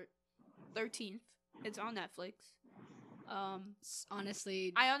works are 13th. It's on Netflix. I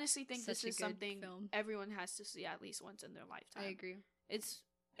honestly think this is something everyone has to see at least once in their lifetime. I agree. It's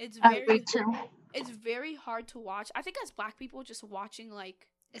very hard to watch. I think as Black people, just watching like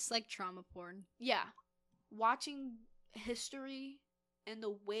it's like trauma porn. Yeah, watching history and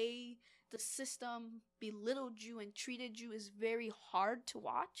the way the system belittled you and treated you is very hard to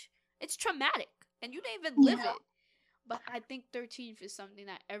watch. It's traumatic, and you didn't even live it. But I think 13th is something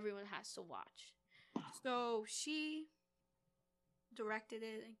that everyone has to watch. So she directed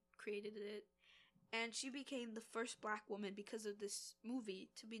it and created it. And she became the first black woman because of this movie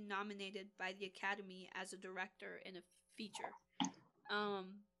to be nominated by the Academy as a director in a feature.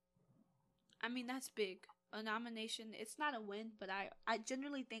 I mean, that's big. A nomination, it's not a win, but I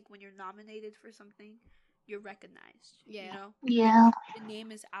generally think when you're nominated for something, you're recognized. Yeah. You know? Yeah. The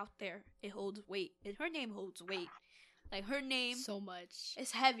name is out there. It holds weight. And her name holds weight. Like, her name... So much.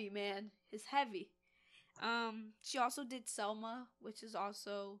 It's heavy, man. It's heavy. She also did Selma, which is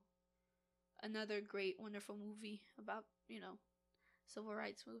also another great, wonderful movie about, civil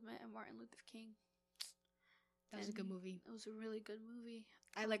rights movement and Martin Luther King. That was a good movie. It was a really good movie.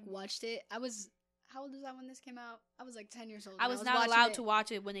 I watched it. How old was I when this came out? I was like 10 years old. I was not allowed to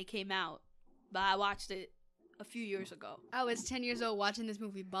watch it when it came out, but I watched it a few years ago. I was 10 years old watching this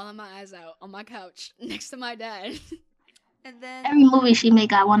movie, bawling my eyes out on my couch next to my dad. And then every movie she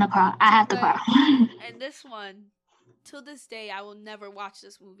make, I want to cry. I have to cry. And this one, till this day, I will never watch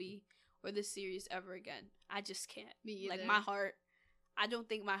this movie or this series ever again. I just can't. Me either. Like, my heart, I don't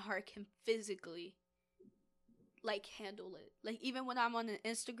think my heart can physically, handle it. Like, even when I'm on an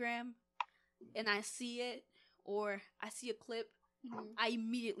Instagram and I see it or I see a clip, I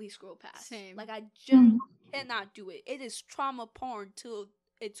immediately scroll past. Same. Like, I generally cannot do it. It is trauma porn to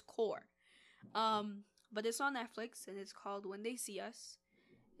its core. But it's on Netflix, and it's called When They See Us.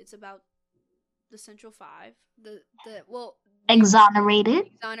 It's about the Central Five. Exonerated.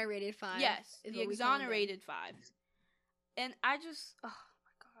 Exonerated Five. Yes, the Exonerated Five. And I just, oh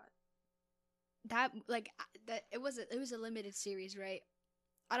my god, it was a limited series, right?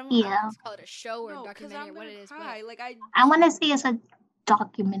 I don't know if it's called a show or a documentary or what it is. Cry. But I want to see it's a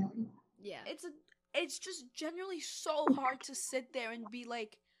documentary. Yeah, it's just generally so hard to sit there and be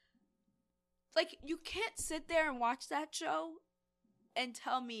like you can't sit there and watch that show and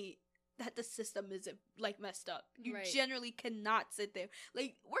tell me that the system isn't messed up. You generally cannot sit there.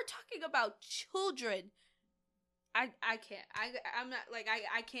 Like, we're talking about children. I can't. I'm not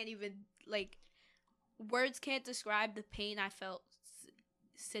I can't even words can't describe the pain I felt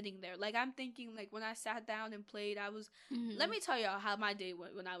sitting there. Like, I'm thinking when I sat down and played, I was let me tell y'all how my day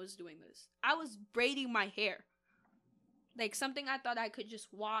went when I was doing this. I was braiding my hair. Something I thought I could just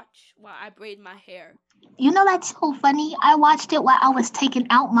watch while I braid my hair. You know, that's so funny. I watched it while I was taking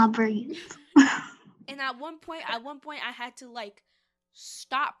out my braids. And at one point I had to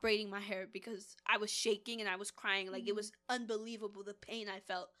stop braiding my hair because I was shaking and I was crying. It was unbelievable, the pain I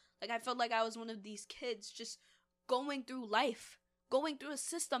felt. I felt like I was one of these kids just going through life, going through a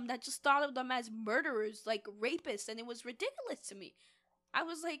system that just thought of them as murderers, rapists, and it was ridiculous to me. I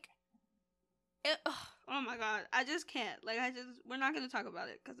was like, oh my god, I just can't. We're not gonna talk about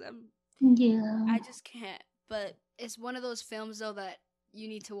it because I just can't. But it's one of those films though that you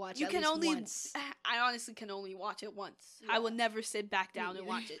need to watch. Once. I honestly can only watch it once. Yeah. I will never sit back down and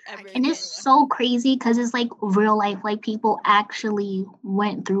watch it ever. And it's so crazy because it's real life. People actually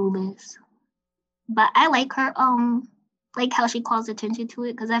went through this. But I like her. How she calls attention to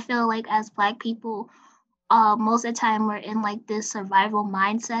it, because I feel as Black people, most of the time we're in this survival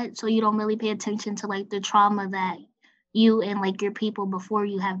mindset, so you don't really pay attention to the trauma that you and your people before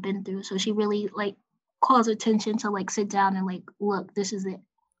you have been through. So she really calls attention to sit down and look, this is it.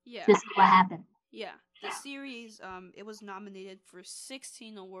 Yeah, this is what happened. Yeah, the series it was nominated for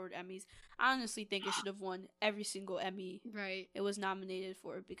 16 award Emmys. I honestly think it should have won every single Emmy it was nominated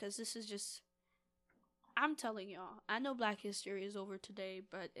for, because this is just, I'm telling y'all, I know Black History is over today,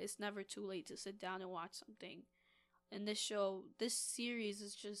 but it's never too late to sit down and watch something. And this series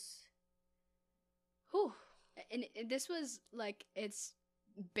is just, whew. And this was it's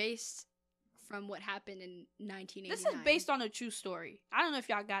based from what happened in 1989. This is based on a true story. I don't know if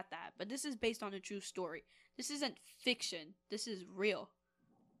y'all got that, but this is based on a true story. This isn't fiction. This is real.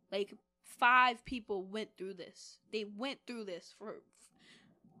 5 people went through this. They went through this for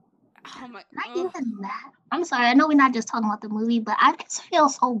oh my. Not even that. I'm sorry. I know we're not just talking about the movie, but I just feel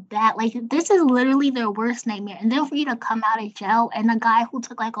so bad. This is literally their worst nightmare. And then for you to come out of jail and the guy who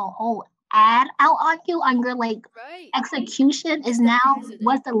took a whole ad out on you on your execution is now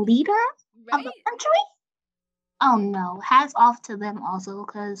was the leader of the country. Oh no! Hats off to them also,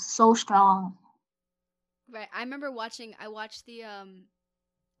 because so strong. Right. I remember I watched the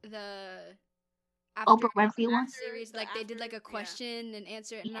Oprah Winfrey one series, they did a question and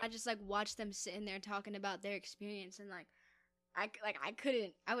answer, and I just watched them sitting there talking about their experience, and I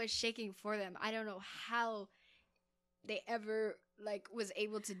couldn't. I was shaking for them. I don't know how they ever was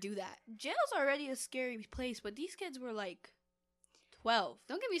able to do that. Jail's already a scary place, but these kids were 12.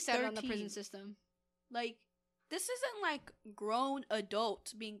 Don't get me started 13. on the prison system. This isn't grown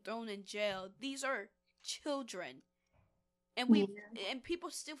adults being thrown in jail. These are children. and and people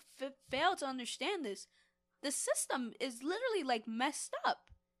still fail to understand this. The system is literally like messed up.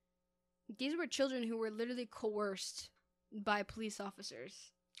 These were children who were literally coerced by police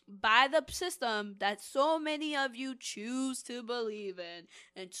officers. By the system that so many of you choose to believe in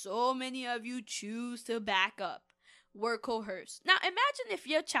and so many of you choose to back up were coerced. Now imagine if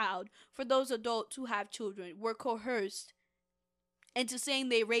your child, for those adults who have children, were coerced into saying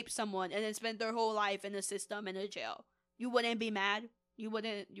they raped someone and then spent their whole life in a system in a jail. You wouldn't be mad? You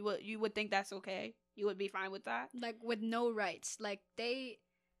would think that's okay? You would be fine with that? Like with no rights. Like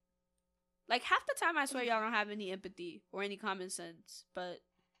half the time I swear y'all don't have any empathy or any common sense, but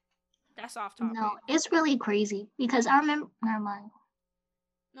that's off topic. No, it's really crazy because I remember. Never mind.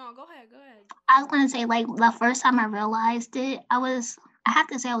 No, go ahead. I was gonna say, like, the first time I realized it, I have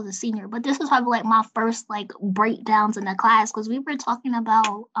to say I was a senior, but this was probably like my first like breakdowns in the class because we were talking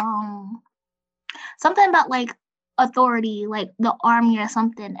about something about like authority, like the army or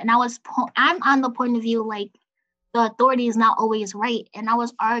something, and I'm on the point of view like the authority is not always right, and I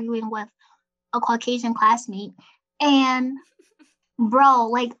was arguing with a Caucasian classmate, and bro,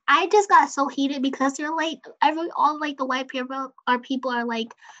 like I just got so heated because they're like all like the white people are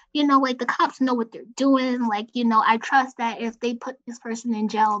like, like the cops know what they're doing. Like, I trust that if they put this person in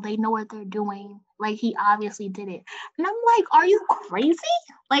jail, they know what they're doing. Like he obviously did it. And I'm like, are you crazy?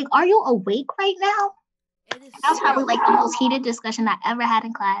 Like, are you awake right now? That was probably like the most heated discussion I ever had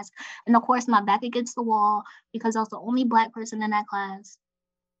in class. And of course, my back against the wall because I was the only Black person in that class.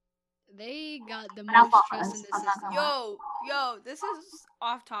 They got the most trust in the system. Yo, this is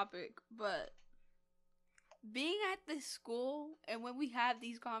off topic, but being at this school and when we have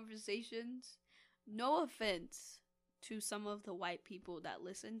these conversations, no offense to some of the white people that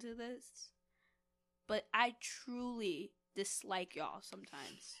listen to this, but I truly dislike y'all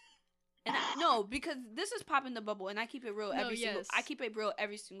sometimes. And because this is popping the bubble, and I keep it real I keep it real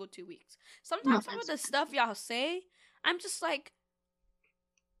every single 2 weeks. Sometimes some of the stuff y'all say, I'm just like,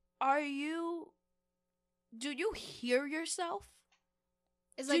 do you hear yourself?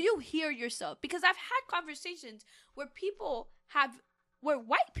 Do you hear yourself? Because I've had conversations where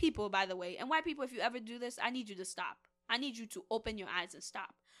white people, by the way, and white people, if you ever do this, I need you to stop. I need you to open your eyes and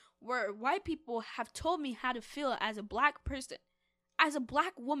stop. Where white people have told me how to feel as a Black person, as a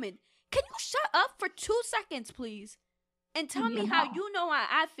Black woman. Can you shut up for 2 seconds, please? And tell me how you know how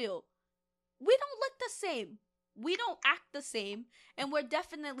I feel. We don't look the same. We don't act the same, and we're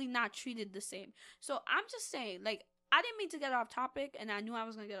definitely not treated the same. So I'm just saying, like, I didn't mean to get off topic, and I knew I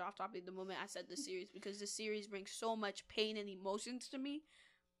was going to get off topic the moment I said this series, because this series brings so much pain and emotions to me.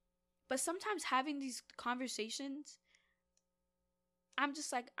 But sometimes having these conversations, I'm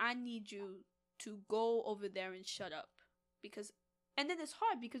just like, I need you to go over there and shut up. And then it's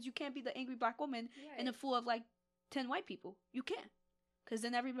hard, because you can't be the angry Black woman in a full of, like, 10 white people. You can't. Because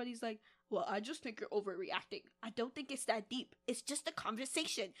then everybody's like, well, I just think you're overreacting. I don't think it's that deep. It's just a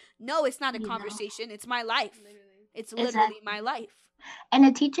conversation. No, it's not a conversation. It's my life. Literally. It's literally my life. And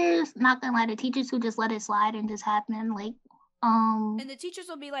the teachers, not gonna lie, the teachers who just let it slide and just happen, like, And the teachers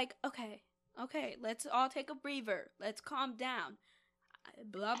will be like, okay, let's all take a breather. Let's calm down.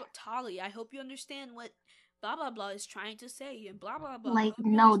 Blah, blah, Tali, I hope you understand what blah, blah, blah is trying to say, and blah, blah, blah. Like,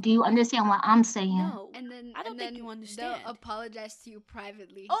 no, do you understand what I'm saying? No. And then I don't think you understand. They'll apologize to you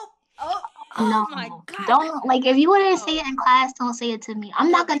privately. Oh my God. Don't, like, if you want to say it in class, don't say it to me. I'm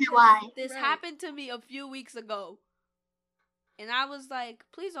not going to lie. This happened to me a few weeks ago. And I was like,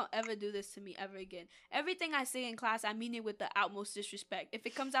 please don't ever do this to me ever again. Everything I say in class, I mean it with the utmost disrespect. If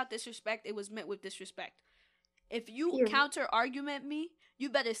it comes out disrespect, it was meant with disrespect. If you counter argument me, you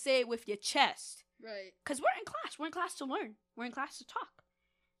better say it with your chest. Right. Because we're in class. We're in class to learn. We're in class to talk.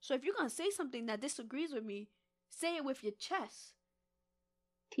 So if you're going to say something that disagrees with me, say it with your chest.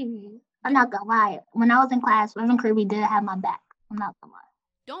 I'm not gonna lie. When I was in class, Reverend Kirby did have my back. I'm not gonna lie.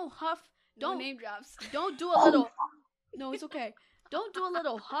 Don't huff. Don't name drops. Don't do a little. No, it's okay. Don't do a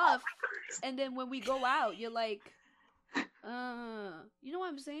little huff, and then when we go out, you're like, you know what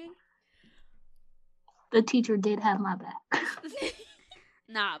I'm saying? The teacher did have my back.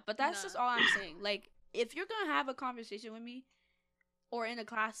 Nah, but that's just all I'm saying. Like, if you're gonna have a conversation with me, or in a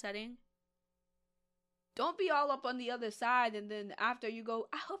class setting, don't be all up on the other side, and then after you go,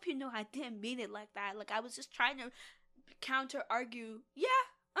 I hope you know I didn't mean it like that. Like, I was just trying to counter argue. Yeah,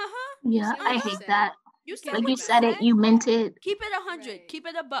 Yeah, I hate that. You said it, you meant it. Keep it 100. Right. Keep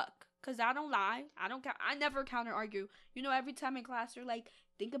it a buck. Because I don't lie. I never counter argue. You know, every time in class, they're like,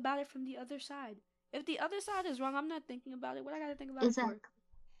 think about it from the other side. If the other side is wrong, I'm not thinking about it. What I gotta think about it for?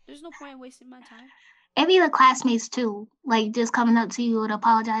 There's no point in wasting my time. It be the classmates too, like just coming up to you and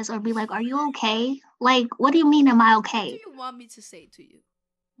apologize or be like, "Are you okay?" Like, what do you mean? Am I okay? What do you want me to say to you?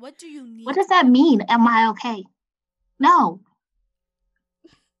 What do you need? What does that mean? Am I okay? No.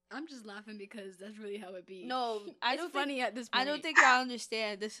 I'm just laughing because that's really how it be. No, I don't funny think, at this point. I don't think y'all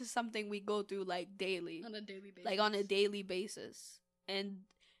understand. This is something we go through like daily, on a daily basis. like on a daily basis, and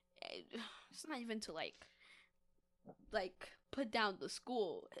it's not even to like put down the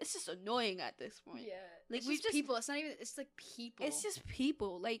school. It's just annoying at this point. Yeah, like we just people. It's not even. It's like people. It's just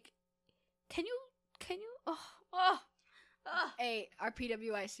people. Like, can you? Hey, our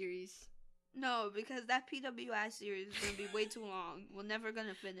PWI series. No, because that PWI series is gonna be way too long. We're never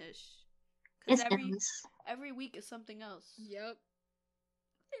gonna finish. It's every week is something else. Yep.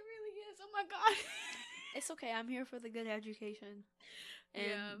 It really is. Oh my god. It's okay. I'm here for the good education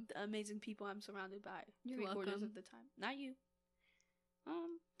and the amazing people I'm surrounded by. You're 3/4 welcome. of the time. Not you.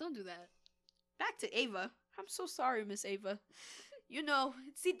 Don't do that. Back to Ava. I'm so sorry, Miss Ava. You know,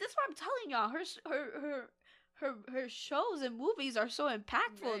 see, that's what I'm telling y'all. Her shows and movies are so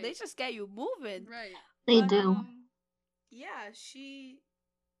impactful. Right. They just get you moving. Right. They do. Yeah, she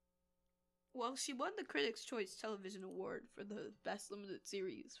won the Critics' Choice Television Award for the Best Limited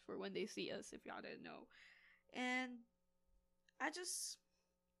Series for When They See Us, if y'all didn't know. And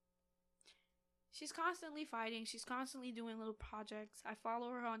she's constantly fighting. She's constantly doing little projects. I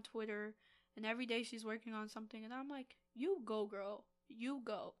follow her on Twitter, and every day she's working on something, and I'm like, you go, girl. You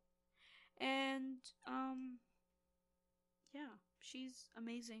go. And, yeah, she's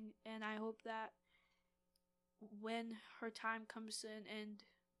amazing, and I hope that when her time comes in, and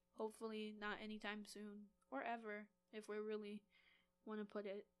hopefully not anytime soon, or ever, if we really want to put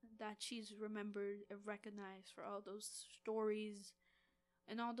it, that she's remembered and recognized for all those stories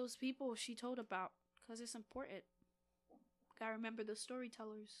and all those people she told about, because it's important. Gotta remember the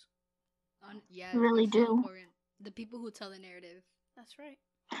storytellers. Yeah, really do. So important. The people who tell the narrative. That's right.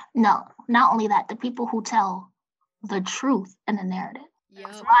 No, not only that, the people who tell the truth in the narrative. Yeah,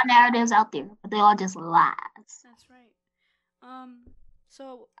 there's a lot of narratives out there, but they all just lies. That's right.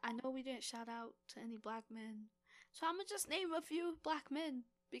 So I know we didn't shout out to any black men, so I'm gonna just name a few black men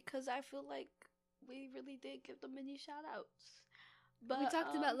because I feel like we really did give them many shout outs. But we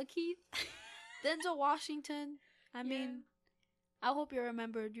talked about Lakeith. Denzel Washington. I mean, I hope you're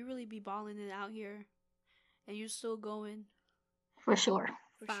remembered. You really be balling it out here, and you're still going. For sure.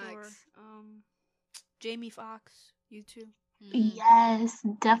 For sure. Jamie Foxx, you too. Mm-hmm. Yes,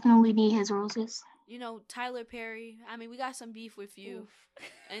 definitely need his roses. You know, Tyler Perry. I mean, we got some beef with you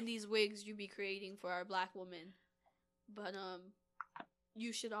and these wigs you be creating for our black women. But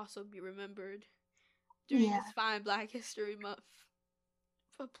you should also be remembered during this fine Black History Month.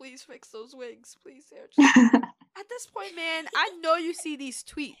 But please fix those wigs, please, Sarah. At this point, man, I know you see these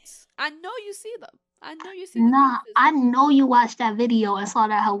tweets. I know you see them. I know you see them. Nah, I know you watched that video and saw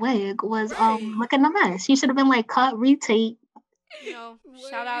that her wig was looking a mess. She should have been like cut, retake. You know,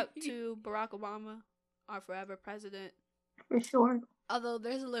 shout out to Barack Obama, our forever president. For sure. Although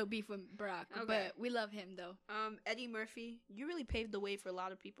there's a little beef with Barack, but we love him though. Eddie Murphy, you really paved the way for a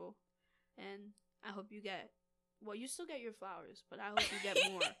lot of people, and I hope you get. Well, you still get your flowers, but I hope you get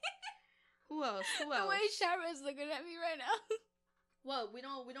more. Who else? The way Shara is looking at me right now. What? We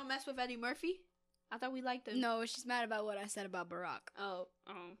don't mess with Eddie Murphy? I thought we liked him. No, she's mad about what I said about Barack. Oh.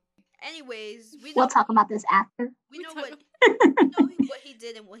 Anyways, we'll talk about this after. We know what he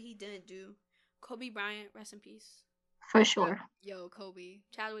did and what he didn't do. Kobe Bryant, rest in peace. For sure. Yo, Kobe.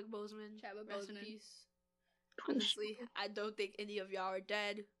 Chadwick Boseman, rest in peace. Honestly, I don't think any of y'all are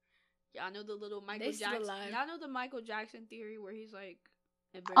dead. Y'all know the little Michael Jackson. Y'all know the Michael Jackson theory where he's like.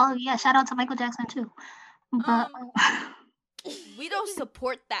 Oh yeah, shout out to Michael Jackson too. But we don't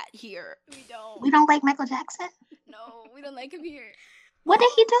support that here. We don't. We don't like Michael Jackson. No, we don't like him here. What did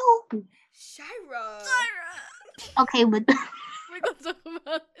he do? Shira. Okay, but we're gonna talk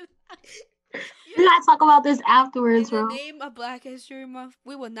about this. We gotta talk about this afterwards, bro. In the name of Black History Month,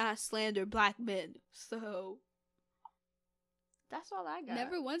 we will not slander black men. So that's all I got.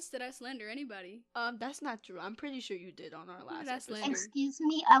 Never once did I slander anybody. That's not true. I'm pretty sure you did on our last episode. Excuse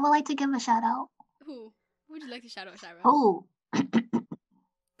me, I would like to give a shout out. Who would you like to shout out, Shira? Oh,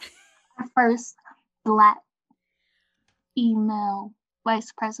 our first black female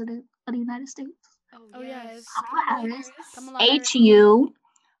vice president of the United States. Oh yes. Kamala Harris. HU.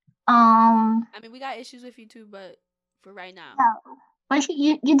 I mean, we got issues with you too, but for right now. No. But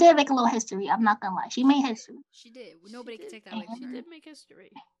you did make a little history. I'm not gonna lie. She made history. She did. Nobody can take that away from her. She did make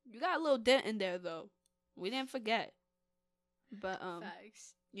history. You got a little dent in there though. We didn't forget. But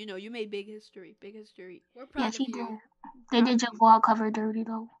Facts. You know, you made big history. Big history. We're proud of she you. did. They did your Vogue cover dirty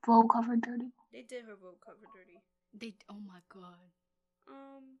though. Vogue cover dirty. They did her Vogue cover dirty. Oh my god.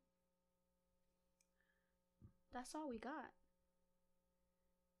 That's all we got.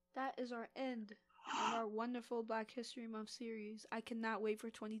 That is our end of our wonderful Black History Month series. I cannot wait for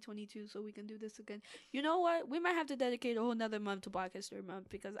 2022 so we can do this again. You know what? We might have to dedicate a whole nother month to Black History Month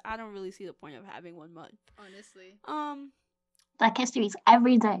because I don't really see the point of having 1 month. Honestly. Black History is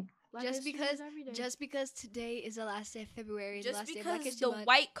every day. Just because today is the last day of February, just the last because day of Black History the Month,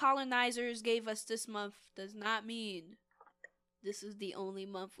 white colonizers gave us this month does not mean this is the only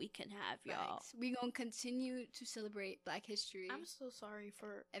month we can have, y'all. Facts. We gonna continue to celebrate Black History. I'm so sorry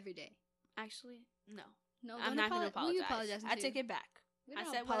for every day. Actually, no. No, I'm not gonna apologize. You apologize I take it back. We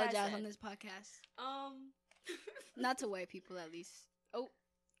don't apologize on this podcast. Not to white people, at least. Oh,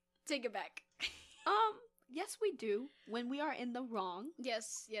 take it back. Yes, we do. When we are in the wrong.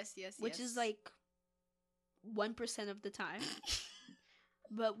 Yes. Which is like 1% of the time.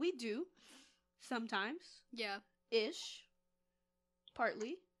 But we do. Sometimes. Yeah. Ish.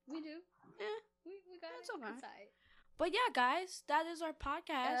 Partly. We do. Yeah. We got That's it okay. inside. But yeah, guys, that is our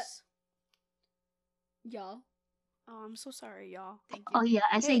podcast. Y'all. Oh, I'm so sorry, y'all. Thank you. Oh yeah,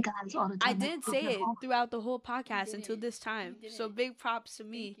 I say guys all the time. I didn't say it throughout the whole podcast until this time. So big props to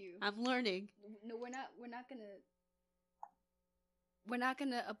me. Thank you. I'm learning. No, we're not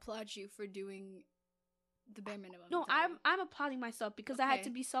gonna applaud you for doing the bare minimum. No, I'm applauding myself because I had to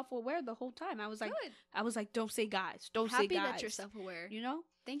be self-aware the whole time. I was like, good. Don't say guys. Don't Happy say guys. that you're self-aware. You know?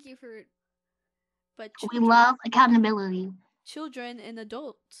 Thank you for. But we love accountability. Children and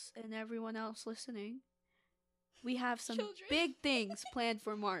adults and everyone else listening, we have some big things planned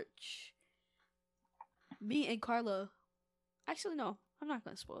for March. Me and Carla. Actually, no, I'm not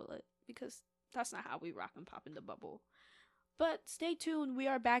gonna spoil it because that's not how we rock and pop in the bubble. But stay tuned. We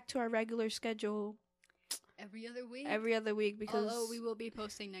are back to our regular schedule. Every other week because although we will be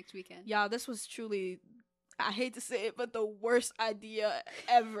posting next weekend. Y'all, this was truly, I hate to say it, but the worst idea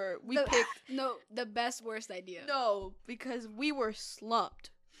ever. The best worst idea. No, because we were slumped.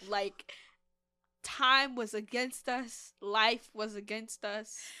 Like, time was against us. Life was against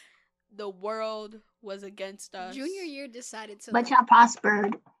us. The world was against us. Junior year decided to. But y'all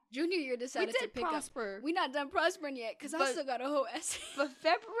prospered. Junior year decided to pick prosper. Up. We're not done prospering yet because I still got a whole essay. But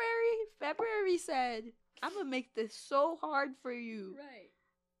February said, I'm going to make this so hard for you. Right.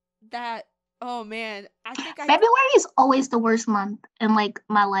 That, oh man, February is always the worst month in like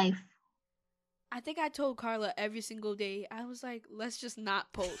my life. I think I told Carla every single day, I was like, let's just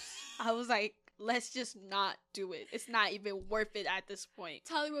not post. I was like, let's just not do it. It's not even worth it at this point.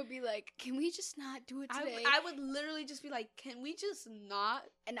 Tali would be like, can we just not do it today? I would literally just be like, can we just not?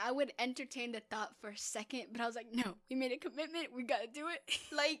 And I would entertain the thought for a second, but I was like, no, we made a commitment. We got to do it.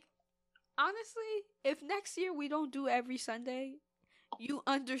 Like, honestly, if next year we don't do every Sunday, you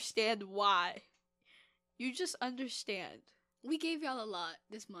understand why. You just understand. We gave y'all a lot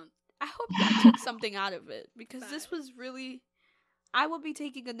this month. I hope y'all took something out of it because this was really... I will be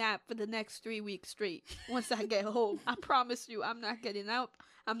taking a nap for the next 3 weeks straight once I get home. I promise you, I'm not getting out.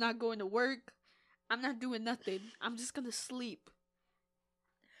 I'm not going to work. I'm not doing nothing. I'm just going to sleep.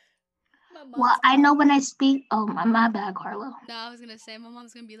 Well, I know when I speak... Oh, my bad, Carla. No, I was going to say, my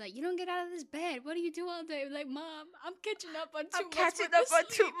mom's going to be like, you don't get out of this bed. What do you do all day? Like, Mom, I'm catching up on 2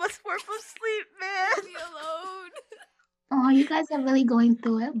 months worth of sleep, man. Leave me alone. Oh, you guys are really going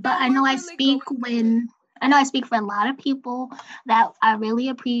through it. But I know I speak for a lot of people that I really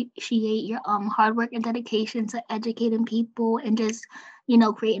appreciate your hard work and dedication to educating people and just,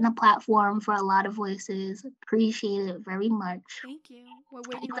 creating a platform for a lot of voices. Appreciate it very much. Thank you. We're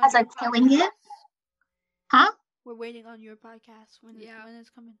waiting. You guys are killing it. Huh? We're waiting on your podcast when it's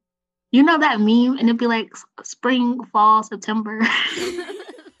coming. You know that meme, and it'd be like spring, fall, September.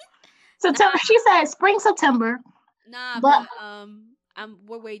 September. She said spring, September. Nah, but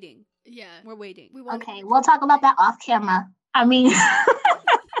we're waiting. Yeah, we're waiting. Okay, we'll talk about that off camera. I mean,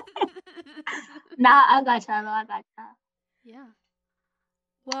 nah, I got y'all. Yeah.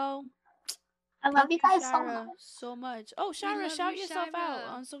 Well, I love you guys so much. Oh, Shara, shout yourself out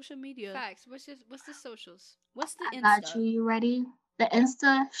on social media. Facts. What's the socials? What's the Insta? Got you. You ready? The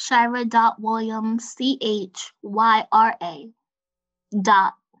Insta, Shira.Williams,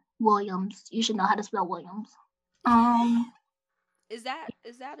 CHYRA.Williams. You should know how to spell Williams. Is that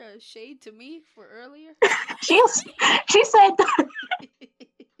a shade to me for earlier? she said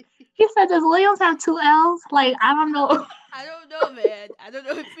He said, "Does Williams have 2 L's?" Like, I don't know. I don't know, man. I don't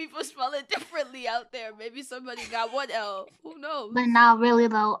know if people spell it differently out there. Maybe somebody got 1 L. Who knows? But not really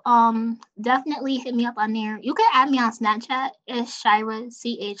though. Definitely hit me up on there. You can add me on Snapchat. It's Chyra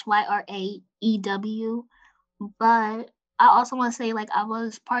CHYRAEW. But I also want to say, like, I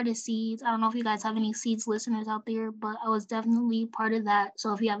was part of Seeds. I don't know if you guys have any Seeds listeners out there, but I was definitely part of that.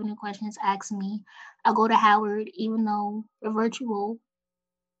 So if you have any questions, ask me. I'll go to Howard, even though we're virtual.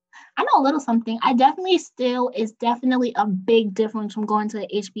 I know a little something. It's definitely a big difference from going to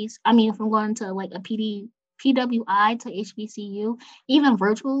from going to like a PWI to HBCU, even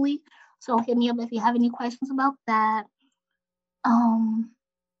virtually. So hit me up if you have any questions about that. I'm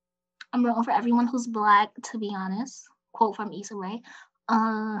rooting for everyone who's Black, to be honest. Quote from Issa Rae.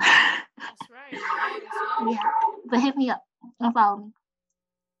 That's right. Yeah, but hit me up and follow me.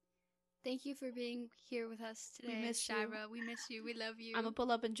 Thank you for being here with us today, We miss Chyra. We miss you. We love you. I'm gonna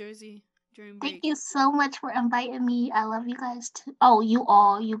pull up in Jersey during break. Thank you so much for inviting me. I love you guys too. Oh,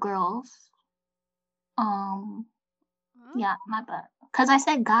 you girls. Yeah, my bad. Cause I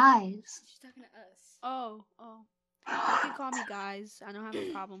said guys. She's talking to us. Oh. You can call me guys. I don't have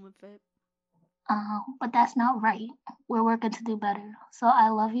a problem with it. But that's not right. We're working to do better. So I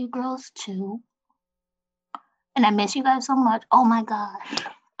love you girls too. And I miss you guys so much. Oh my God.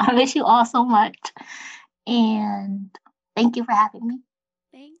 I miss you all so much. And thank you for having me.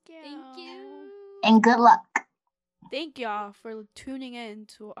 Thank you. Thank you. And good luck. Thank y'all for tuning in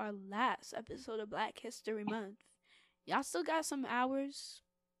to our last episode of Black History Month. Y'all still got some hours.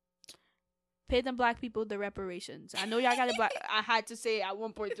 Pay them Black people the reparations. I know y'all got I had to say it at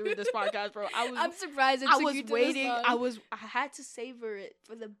one point through this podcast, bro. I'm surprised I was waiting. I had to savor it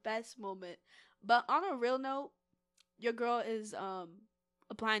for the best moment. But on a real note, your girl is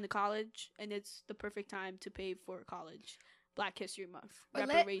applying to college, and it's the perfect time to pay for college. Black History Month.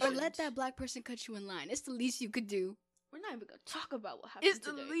 Reparations. Or let that Black person cut you in line. It's the least you could do. We're not even gonna talk about what happened today. It's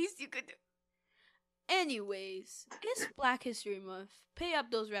the least you could do. Anyways, it's Black History Month. Pay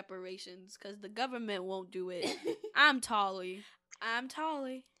up those reparations, because the government won't do it. I'm Tolly. I'm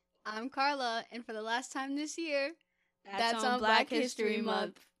Carla, and for the last time this year, that's on Black History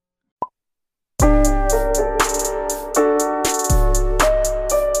Month.